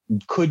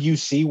you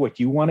see what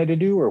you wanted to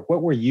do, or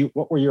what were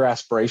your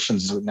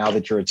aspirations now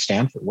that you're at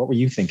Stanford? What were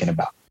you thinking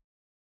about?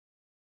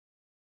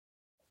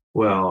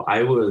 Well,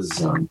 I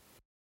was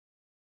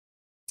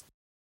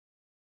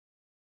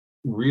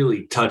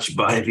really touched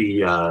by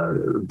the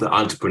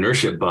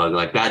entrepreneurship bug.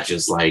 Like, that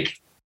just like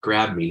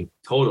grabbed me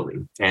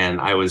totally. And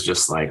I was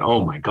just like,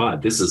 oh my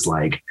God, this is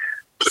like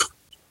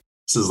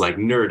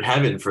nerd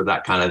heaven for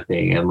that kind of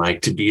thing. And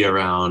like to be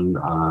around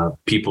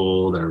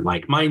people that are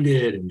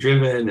like-minded and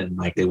driven and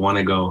like they want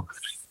to go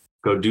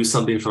do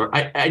something for,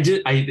 I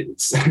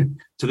to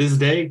this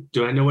day,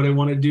 do I know what I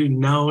want to do?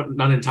 No,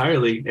 not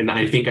entirely. And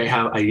I think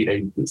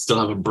I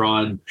still have a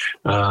broad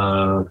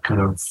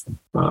kind of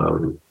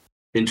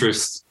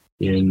interest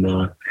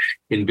in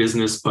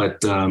business,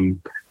 but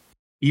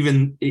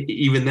even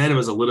then it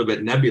was a little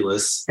bit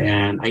nebulous.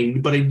 And I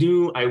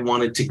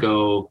wanted to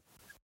go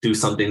do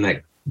something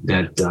that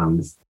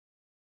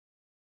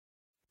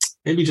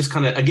maybe just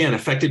kind of, again,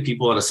 affected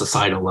people at a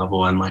societal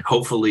level, and like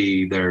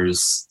hopefully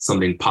there's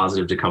something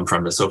positive to come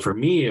from it. So for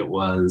me, it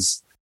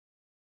was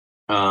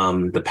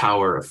the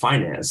power of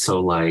finance. So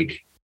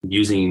like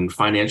using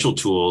financial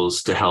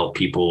tools to help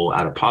people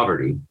out of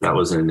poverty. That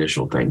was an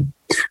initial thing.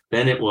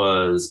 Then it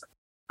was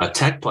a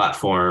tech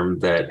platform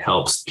that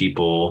helps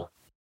people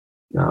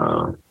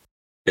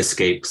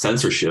escape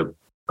censorship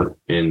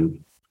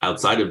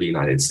outside of the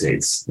United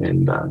States,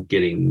 and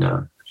getting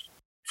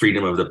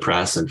freedom of the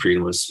press and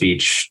freedom of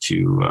speech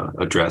to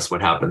address what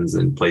happens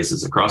in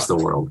places across the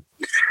world.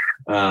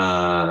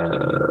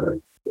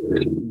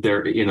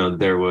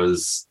 There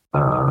was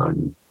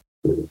kind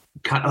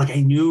of like,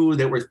 I knew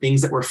there were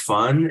things that were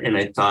fun, and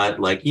I thought,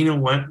 like, you know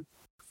what,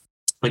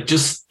 like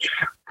just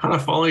kind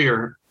of follow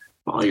your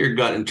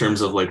gut in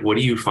terms of like, what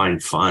do you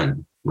find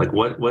fun? Like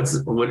what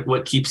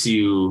keeps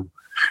you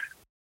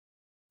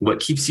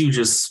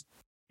just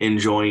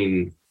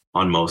enjoying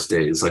on most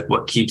days? Like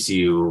what keeps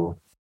you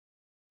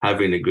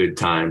having a good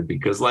time?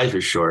 Because life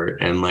is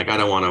short, and like, I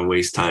don't want to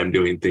waste time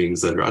doing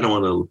things that I don't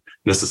want to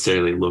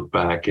necessarily look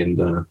back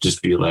and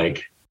just be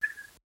like,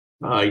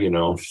 I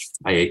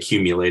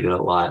accumulated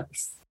a lot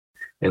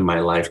in my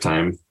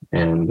lifetime,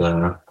 and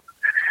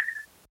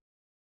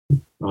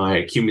I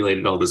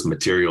accumulated all this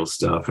material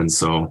stuff. And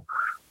so,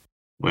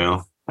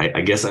 well,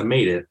 I guess I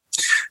made it.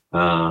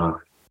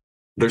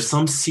 There's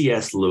some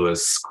C.S.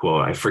 Lewis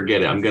quote. I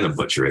forget it. I'm going to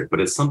butcher it, but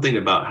it's something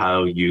about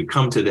how you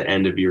come to the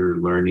end of your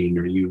learning,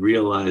 or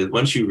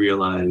once you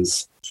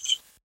realize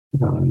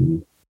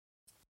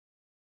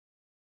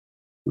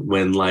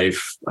when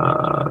life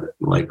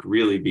like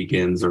really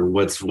begins, or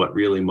what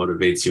really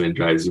motivates you and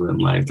drives you in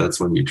life, that's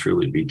when you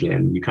truly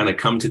begin. You kind of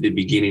come to the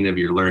beginning of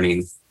your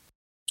learning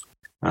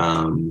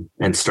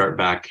and start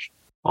back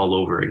all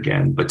over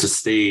again. But to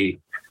stay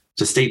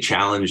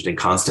challenged and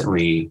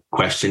constantly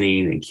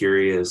questioning and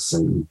curious.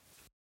 And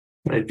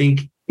I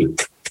think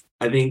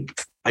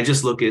I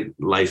just look at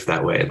life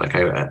that way. Like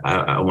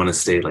I want to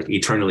stay like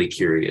eternally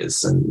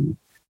curious and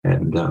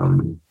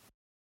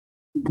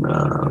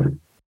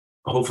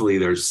hopefully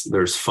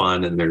there's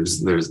fun and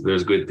there's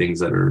good things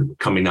that are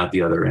coming out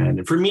the other end.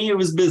 And for me, it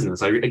was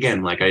business.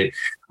 You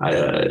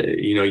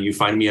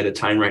find me at a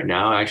time right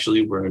now,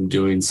 actually, where I'm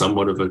doing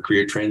somewhat of a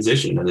career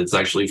transition, and it's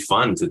actually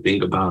fun to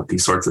think about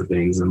these sorts of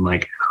things and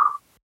like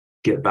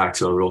get back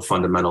to a real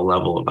fundamental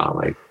level about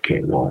like,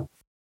 okay, well,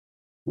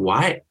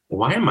 why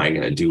am I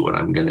going to do what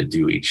I'm going to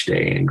do each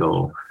day and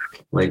go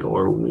like,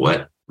 or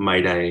what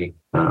might I,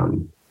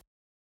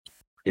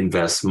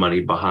 invest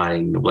money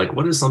behind, like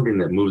what is something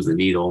that moves the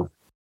needle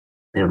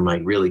and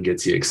like really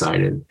gets you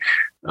excited.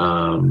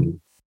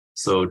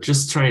 So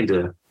just trying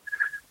to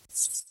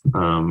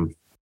I'm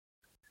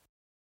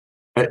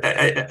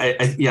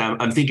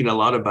thinking a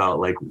lot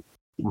about like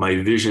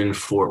my vision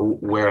for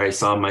where I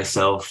saw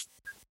myself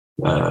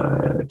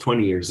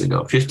 20 years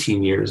ago,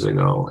 15 years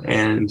ago,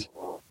 and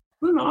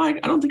I don't know, I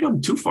don't think I'm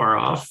too far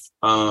off.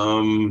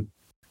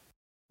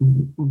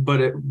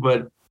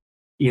 But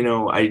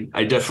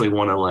I definitely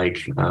want to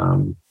like,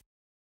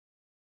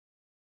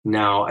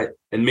 now,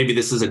 and maybe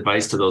this is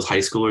advice to those high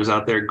schoolers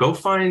out there, go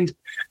find,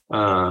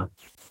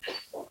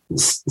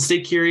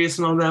 stay curious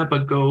and all that,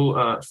 but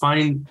go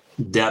find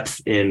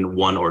depth in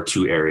one or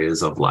two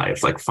areas of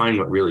life, like find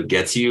what really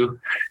gets you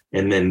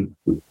and then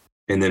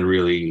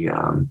really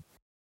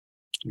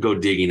go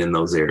digging in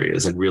those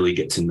areas and really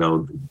get to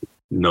know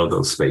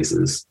those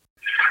spaces.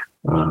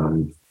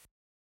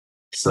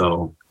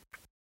 So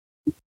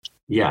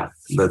yeah,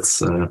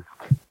 that's,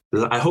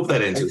 I hope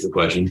that answers the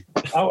question.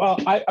 Oh, well,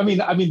 I mean,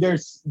 there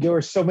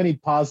were so many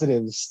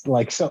positives,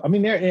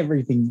 there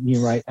everything,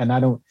 you're right. And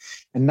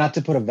not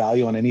to put a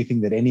value on anything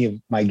that any of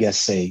my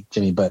guests say,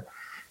 Jimmy, but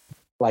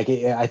like,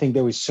 I think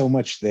there was so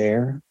much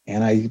there.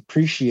 And I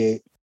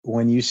appreciate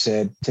when you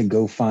said to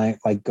go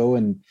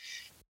and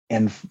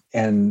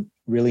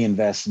really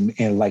invest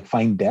and like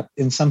find depth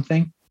in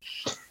something,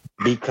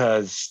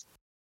 because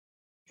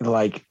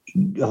like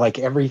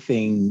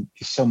everything,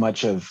 so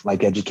much of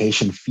like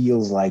education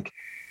feels like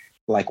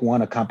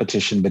one, a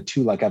competition, but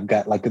two, like I've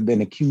got like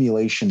an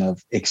accumulation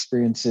of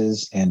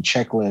experiences and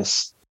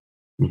checklists.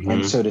 Mm-hmm.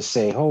 And so to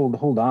say,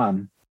 hold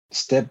on,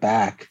 step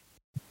back.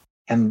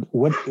 And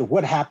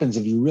what happens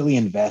if you really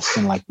invest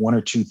in like one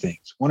or two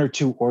things, one or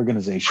two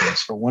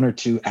organizations, or one or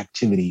two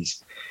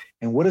activities?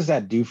 And what does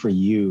that do for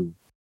you,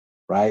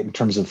 right? In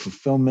terms of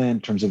fulfillment,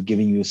 in terms of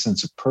giving you a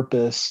sense of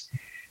purpose,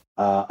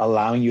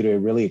 allowing you to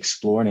really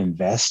explore and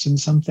invest in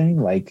something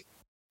like,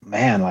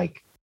 man,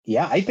 like,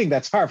 yeah, I think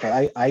that's hard,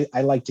 but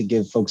I like to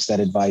give folks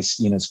that advice,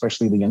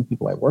 especially the young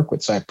people I work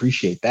with. So I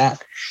appreciate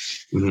that.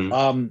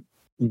 Mm-hmm.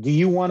 Do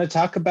you want to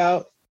talk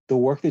about the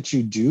work that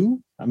you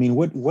do? I mean,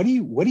 what do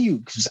you,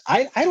 because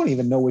I don't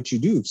even know what you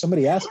do. If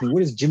somebody asked me,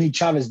 what does Jimmy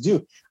Chavez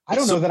do? I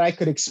don't know that I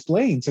could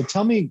explain. So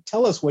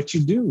tell us what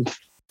you do.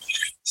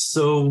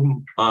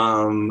 So,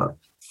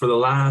 for the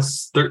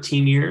last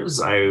 13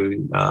 years, I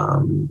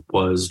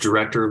was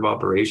director of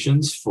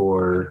operations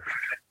for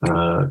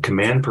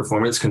Command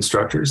Performance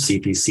Constructors,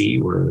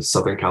 CPC. We're a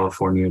Southern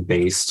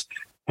California-based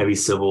heavy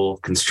civil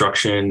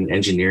construction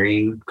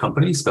engineering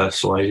company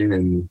specializing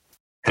in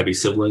heavy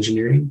civil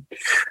engineering.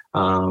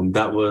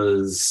 That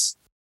was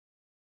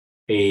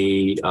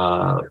a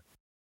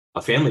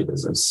family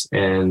business,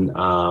 and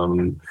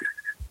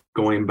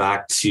going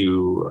back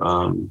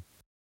to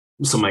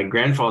so my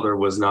grandfather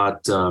was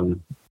not.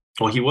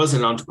 He was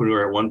an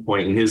entrepreneur at one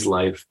point in his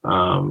life,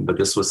 but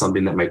this was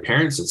something that my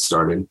parents had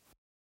started.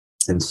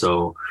 And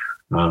so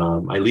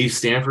I leave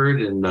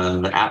Stanford, and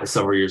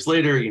several years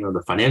later,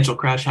 the financial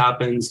crash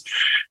happens.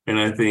 And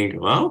I think,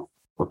 well,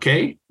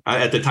 okay.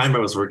 At the time, I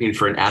was working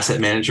for an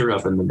asset manager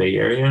up in the Bay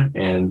Area,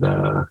 and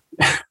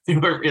they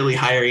weren't really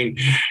hiring.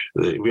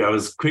 I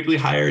was quickly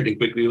hired and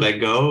quickly let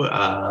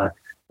go.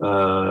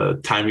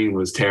 Timing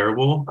was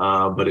terrible,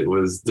 but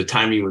the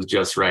timing was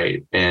just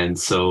right. And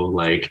so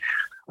like,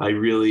 I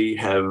really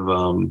have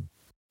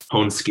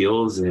honed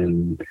skills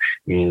in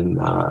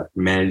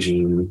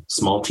managing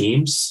small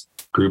teams,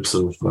 groups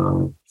of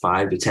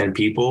 5 to 10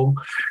 people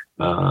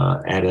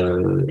at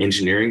an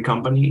engineering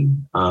company,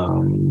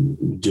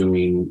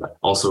 doing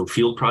also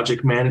field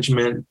project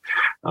management,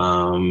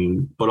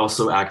 but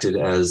also acted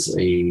as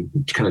a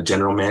kind of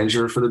general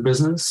manager for the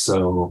business.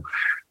 So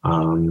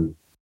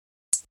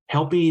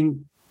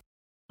helping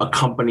a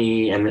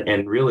company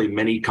and really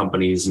many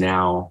companies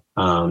now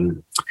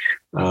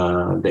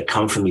that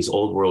come from these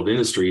old world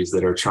industries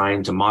that are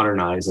trying to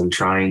modernize and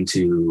trying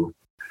to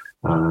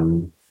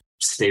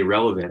stay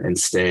relevant and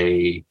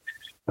stay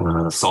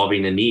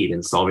solving a need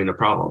and solving a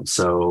problem.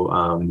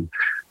 So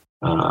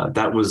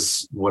that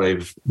was what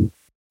I've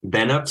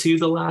been up to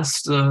the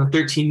last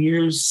 13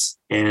 years.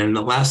 And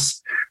the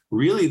last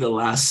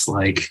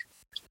like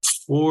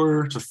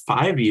 4 to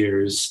 5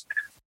 years,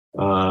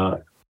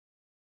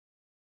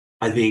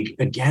 I think,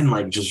 again,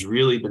 like just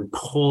really been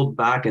pulled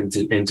back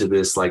into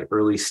this like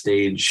early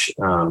stage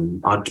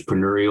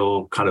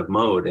entrepreneurial kind of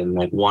mode, and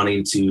like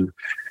wanting to,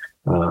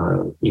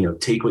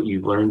 take what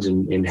you've learned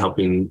in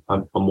helping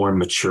a more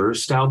mature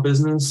style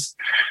business.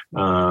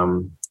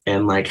 And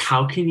like,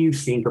 how can you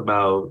think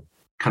about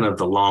kind of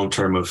the long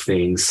term of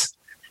things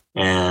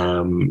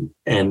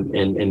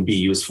and be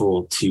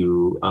useful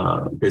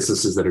to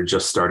businesses that are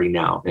just starting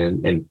out,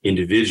 and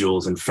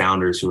individuals and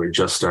founders who are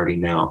just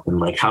starting out. And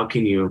like, how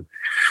can you,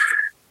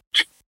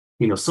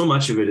 so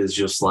much of it is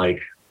just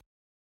like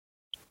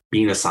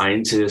being a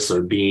scientist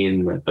or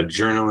being a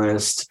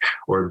journalist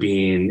or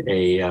being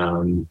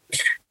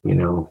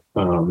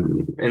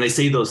and I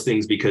say those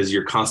things because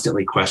you're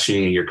constantly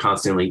questioning and you're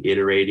constantly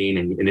iterating.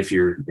 And if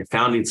you're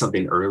founding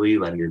something early,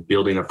 like you're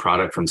building a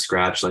product from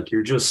scratch, like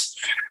you're just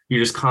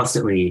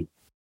constantly,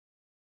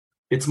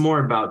 it's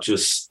more about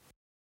just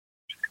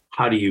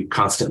how do you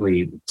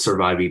constantly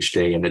survive each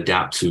day and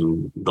adapt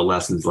to the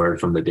lessons learned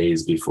from the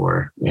days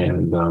before.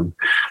 And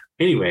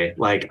anyway,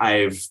 like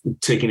I've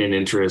taken an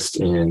interest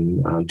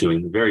in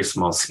doing very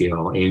small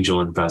scale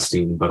angel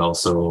investing, but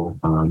also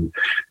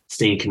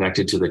staying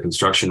connected to the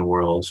construction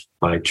world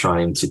by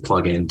trying to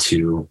plug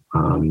into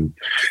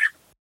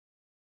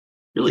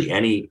really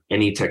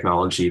any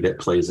technology that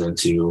plays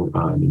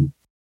into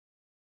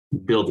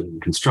building,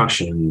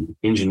 construction,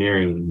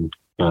 engineering,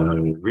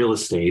 real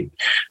estate.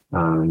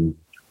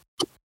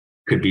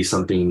 Could be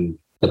something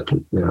that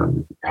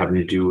having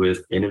to do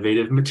with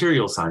innovative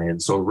material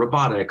science or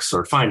robotics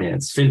or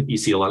finance. You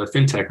see a lot of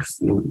fintech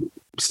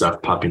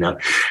stuff popping up,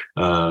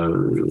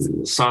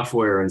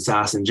 software and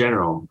SaaS in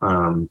general.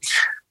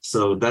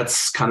 So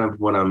that's kind of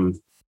what I'm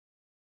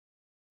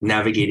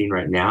navigating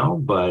right now.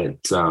 But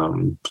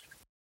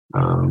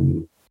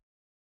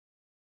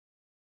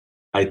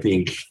I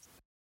think,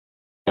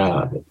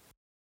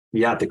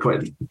 the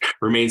question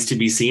remains to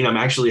be seen. I'm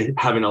actually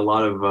having a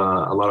lot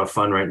of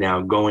fun right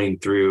now going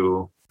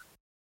through,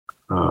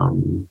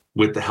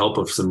 with the help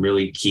of some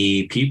really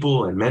key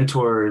people and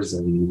mentors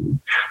and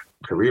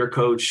career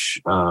coach.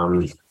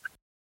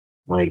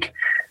 Like,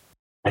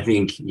 I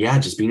think,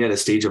 just being at a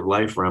stage of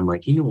life where I'm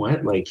like, you know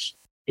what, like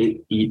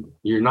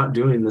you're not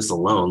doing this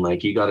alone.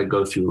 Like you got to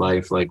go through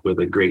life like with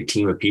a great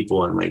team of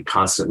people and like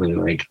constantly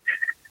like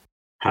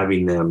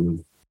having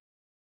them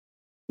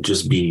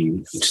just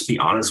be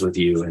honest with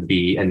you and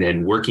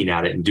then working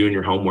at it and doing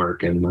your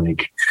homework and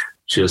like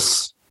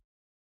just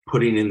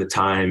putting in the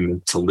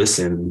time to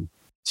listen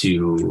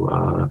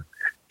to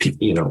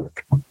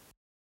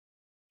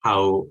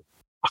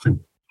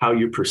how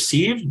you're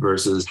perceived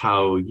versus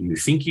how you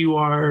think you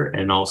are,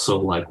 and also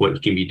like what you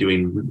can be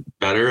doing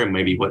better and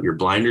maybe what your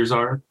blinders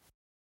are,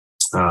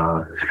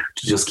 to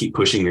just keep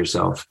pushing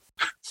yourself.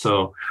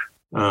 So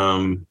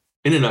in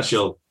a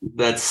nutshell,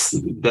 that's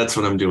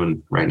what I'm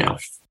doing right now.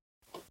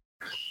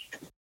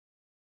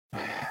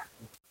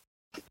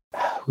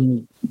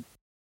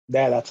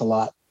 That's a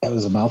lot. That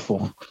was a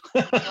mouthful.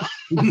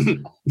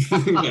 in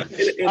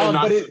a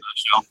nutshell.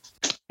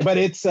 But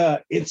it's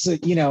I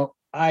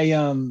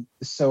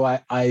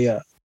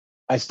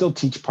still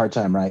teach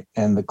part-time, right?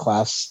 And the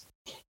class,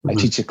 I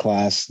teach a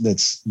class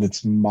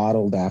that's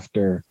modeled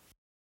after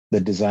the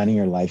Designing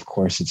Your Life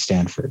course at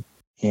Stanford.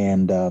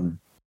 And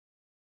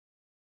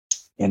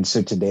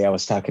so today I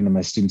was talking to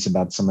my students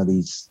about some of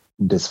these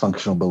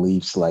dysfunctional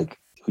beliefs, like,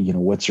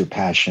 what's your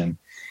passion?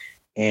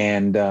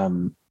 And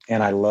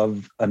I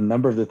love a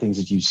number of the things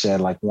that you said.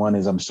 Like, one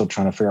is I'm still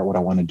trying to figure out what I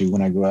want to do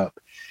when I grow up.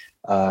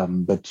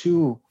 But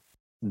two,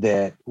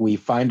 that we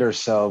find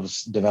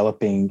ourselves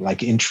developing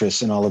like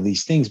interests in all of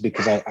these things,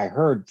 because I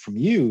heard from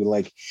you,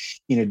 like,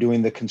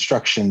 doing the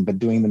construction, but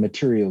doing the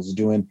materials,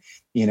 doing,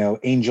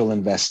 angel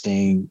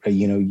investing,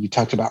 you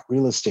talked about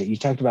real estate, you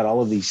talked about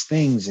all of these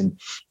things, and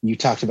you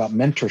talked about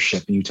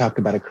mentorship, and you talked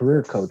about a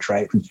career coach,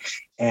 right?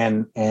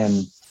 And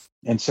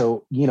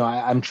so,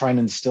 I'm trying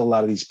to instill a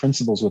lot of these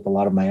principles with a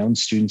lot of my own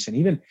students.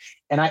 And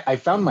I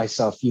found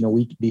myself,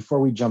 before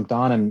we jumped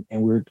on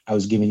and I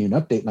was giving you an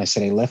update and I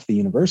said I left the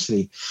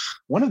university.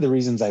 One of the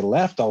reasons I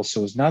left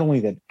also is not only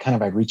that kind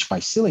of I reached my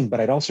ceiling, but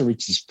I'd also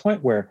reached this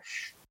point where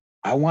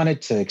I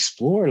wanted to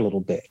explore a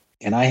little bit.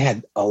 And I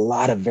had a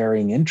lot of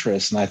varying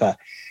interests. And I thought,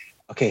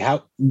 okay,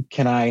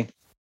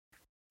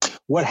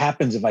 what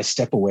happens if I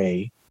step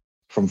away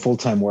from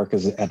full-time work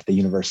at the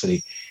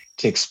university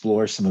to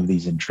explore some of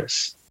these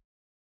interests?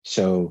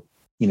 So,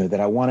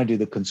 that I want to do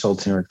the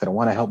consulting work, that I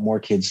want to help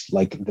more kids,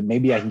 like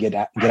maybe I can get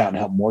out and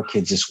help more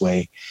kids this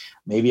way.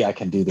 Maybe I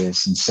can do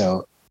this. And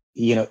so,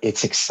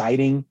 it's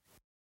exciting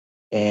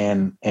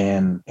and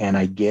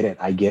I get it.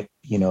 I get,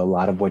 a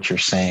lot of what you're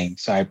saying.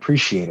 So I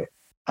appreciate it.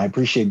 I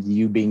appreciate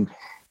you being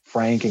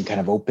frank and kind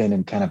of open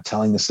and kind of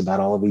telling us about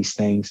all of these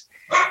things.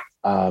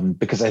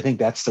 Because I think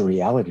that's the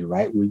reality,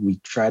 right? We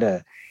try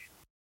to,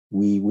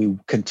 we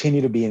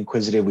continue to be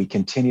inquisitive. We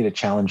continue to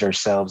challenge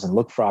ourselves and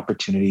look for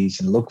opportunities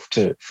and look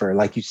for,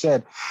 like you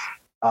said,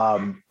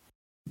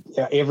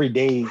 every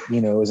day,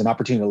 is an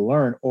opportunity to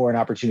learn or an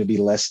opportunity to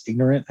be less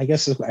ignorant, I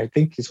guess I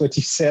think is what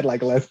you said,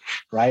 like less,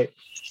 right?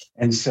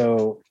 And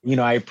so,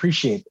 I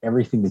appreciate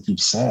everything that you've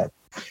said.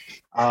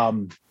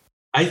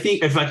 I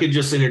think if I could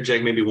just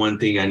interject maybe one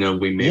thing, I know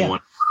we may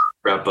want to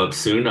wrap up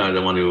soon. I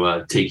don't want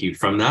to take you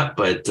from that,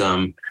 but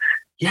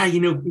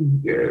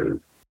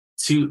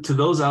to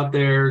those out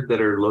there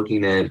that are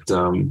looking at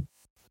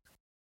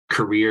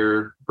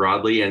career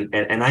broadly. And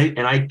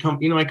I come,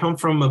 I come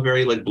from a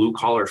very like blue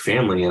collar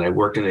family, and I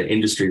worked in an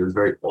industry that was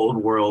very old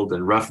world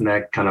and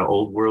roughneck kind of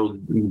old world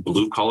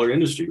blue collar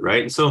industry.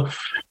 Right. And so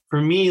for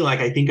me,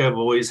 like, I think I've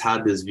always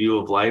had this view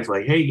of life,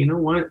 like, hey, you know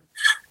what?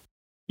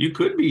 You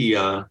could be,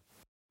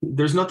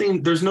 there's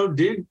nothing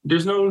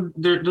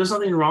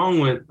wrong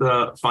with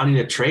finding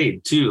a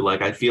trade too.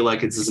 Like, I feel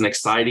like it's an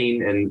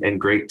exciting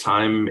and great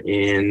time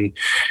in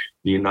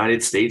the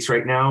United States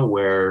right now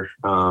where,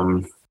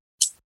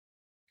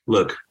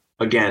 look,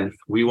 again,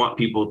 we want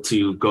people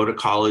to go to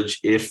college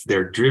if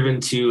they're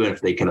driven to, and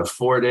if they can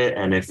afford it,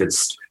 and if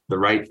it's the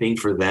right thing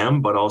for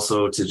them, but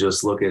also to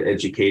just look at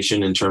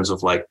education in terms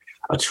of like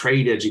a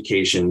trade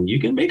education.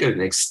 You can make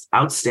an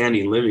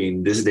outstanding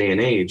living this day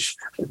and age,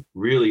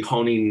 really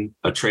honing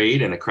a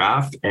trade and a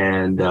craft.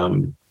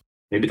 And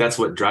maybe that's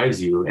what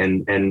drives you.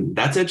 And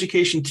that's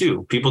education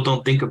too. People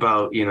don't think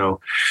about,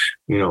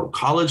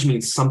 college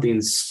means something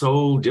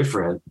so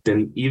different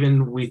than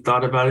even we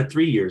thought about it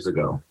 3 years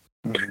ago.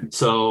 Mm-hmm.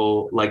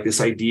 So like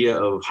this idea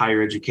of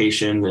higher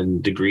education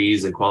and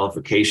degrees and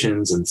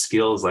qualifications and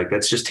skills, like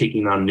that's just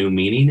taking on new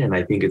meaning. And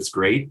I think it's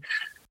great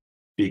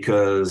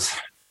because,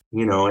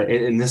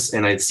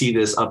 and I see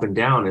this up and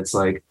down. It's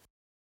like,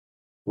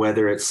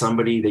 whether it's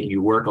somebody that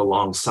you work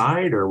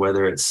alongside, or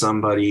whether it's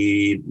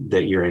somebody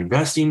that you're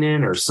investing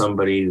in, or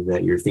somebody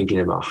that you're thinking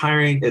about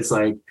hiring, it's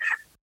like,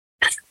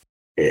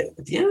 at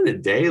the end of the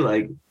day,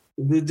 like,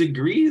 the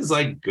degree is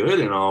like good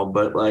and all,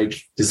 but like,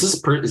 is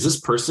this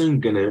person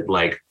gonna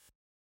like,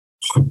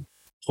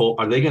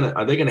 are they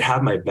gonna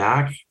have my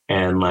back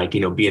and like,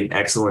 be an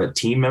excellent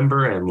team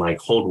member and like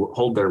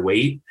hold their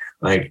weight?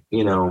 Like,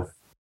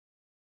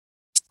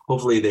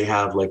 hopefully they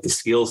have like the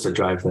skills to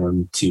drive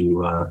them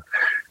to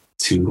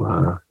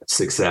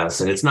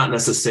success. And it's not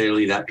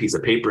necessarily that piece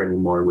of paper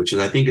anymore, which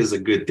I think is a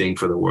good thing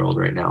for the world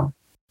right now.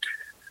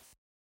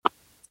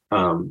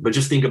 But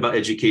just think about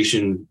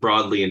education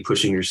broadly and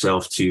pushing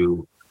yourself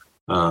to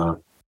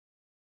what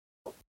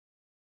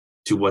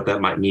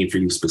that might mean for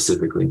you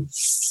specifically.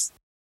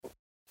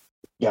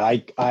 Yeah,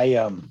 I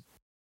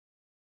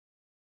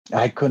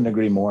couldn't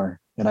agree more.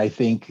 And I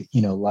think,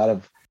 a lot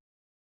of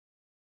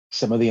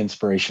some of the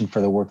inspiration for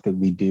the work that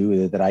we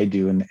do, that I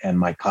do and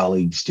my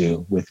colleagues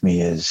do with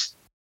me is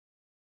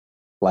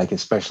like,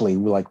 especially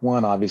like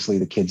one, obviously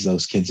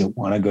those kids that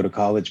want to go to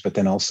college, but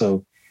then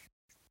also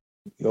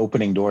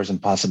opening doors and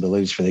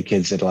possibilities for the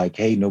kids that are like,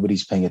 hey,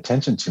 nobody's paying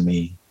attention to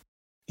me.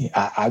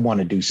 I want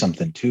to do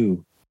something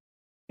too.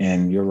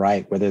 And you're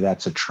right, whether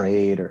that's a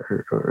trade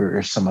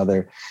or some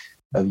other,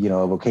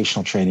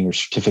 vocational training or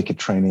certificate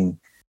training,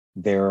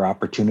 there are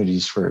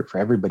opportunities for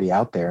everybody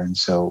out there. And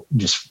so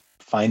just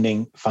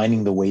finding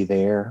the way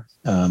there.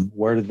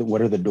 What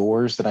are the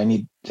doors that I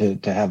need to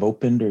have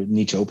opened or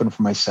need to open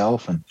for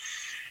myself? And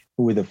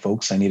who are the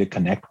folks I need to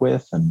connect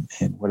with? And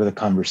what are the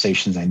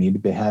conversations I need to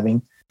be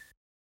having?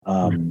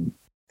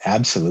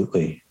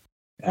 Absolutely.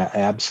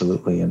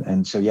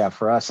 And so, yeah,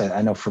 for us,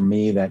 I know for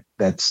me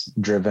that's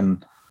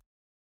driven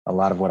a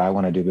lot of what I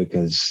want to do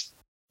because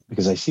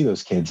I see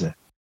those kids that,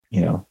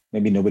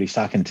 maybe nobody's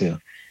talking to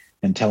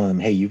and telling them,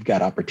 hey, you've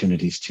got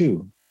opportunities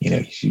too.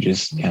 You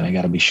just kind of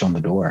got to be shown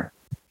the door.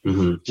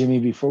 Mm-hmm. Jimmy,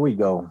 before we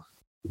go,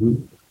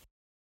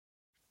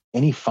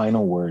 any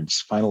final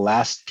words,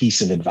 last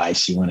piece of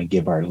advice you want to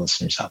give our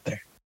listeners out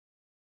there?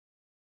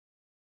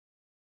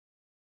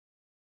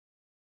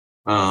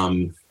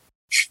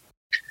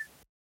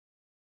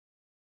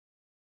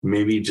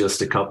 Maybe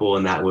just a couple,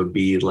 and that would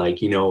be like,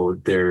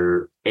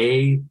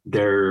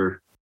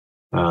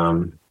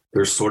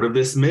 there's sort of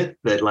this myth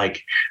that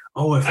like,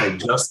 oh,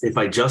 if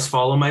I just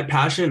follow my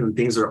passion and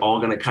things are all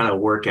going to kind of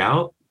work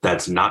out.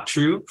 That's not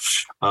true.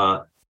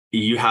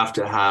 You have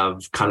to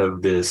have kind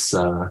of this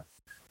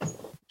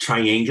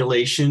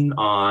triangulation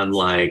on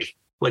like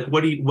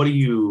what are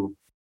you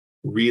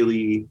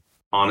really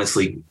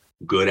honestly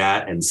good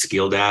at and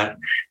skilled at,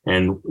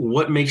 and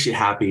what makes you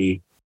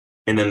happy.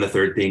 And then the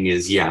third thing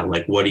is,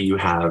 like, what do you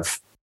have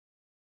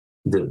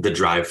the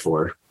drive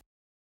for?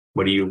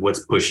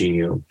 What's pushing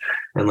you?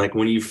 And like,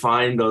 when you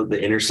find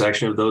the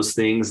intersection of those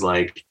things,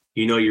 like,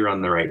 you're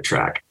on the right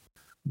track.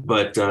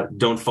 But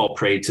don't fall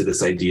prey to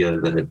this idea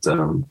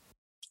that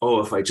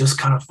if I just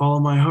kind of follow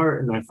my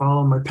heart and I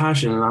follow my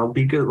passion and I'll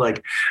be good.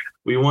 Like,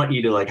 we want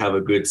you to like have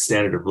a good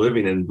standard of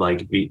living and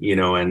like be,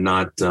 and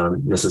not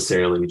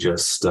necessarily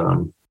just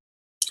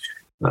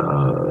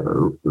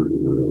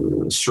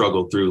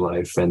struggle through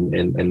life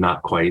and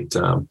not quite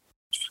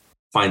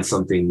find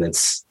something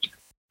that's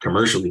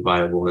commercially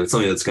viable. It's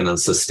something that's going to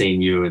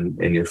sustain you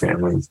and your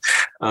family.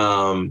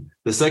 The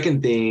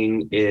second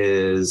thing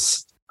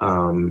is,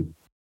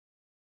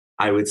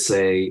 I would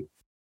say,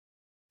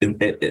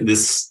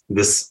 this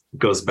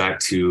goes back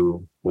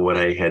to what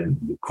I had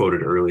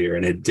quoted earlier,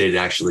 and it did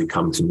actually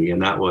come to me,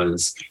 and that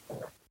was,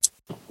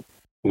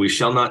 we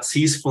shall not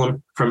cease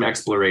from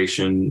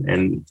exploration,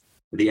 and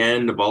the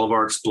end of all of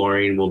our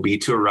exploring will be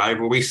to arrive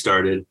where we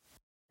started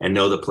and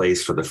know the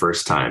place for the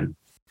first time.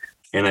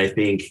 And I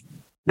think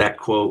that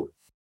quote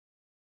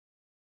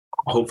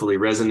hopefully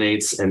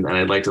resonates, and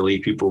I'd like to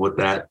leave people with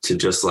that, to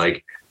just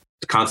like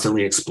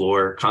constantly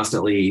explore,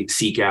 constantly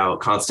seek out,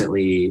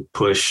 constantly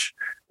push,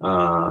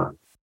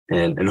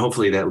 and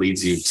hopefully that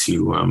leads you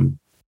to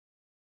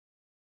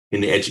in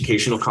the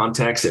educational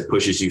context, it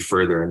pushes you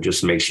further and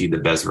just makes you the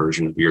best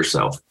version of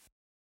yourself.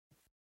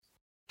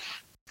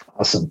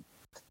 Awesome.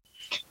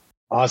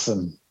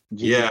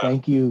 Jimmy, Yeah.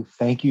 Thank you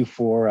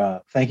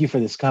for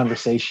this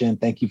conversation.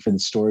 Thank you for the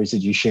stories that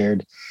you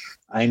shared.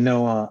 I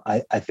know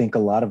I think a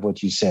lot of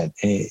what you said,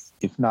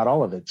 if not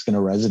all of it, it's going to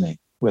resonate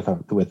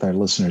with our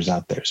listeners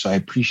out there. So I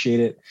appreciate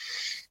it.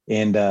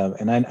 And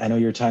I know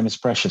your time is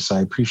precious. So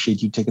I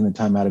appreciate you taking the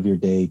time out of your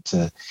day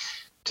to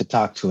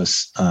talk to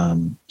us.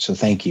 So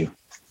thank you.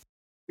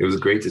 It was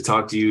great to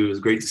talk to you. It was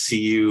great to see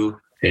you.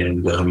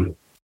 And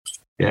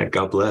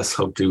God bless.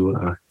 Hope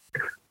to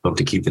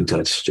keep in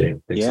touch, Jay.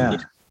 Thanks so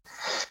much.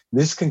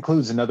 This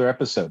concludes another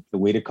episode of the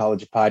Way to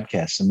College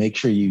podcast. So make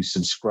sure you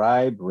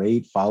subscribe,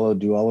 rate, follow,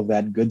 do all of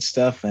that good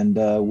stuff. And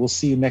we'll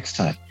see you next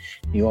time.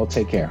 You all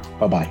take care.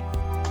 Bye-bye.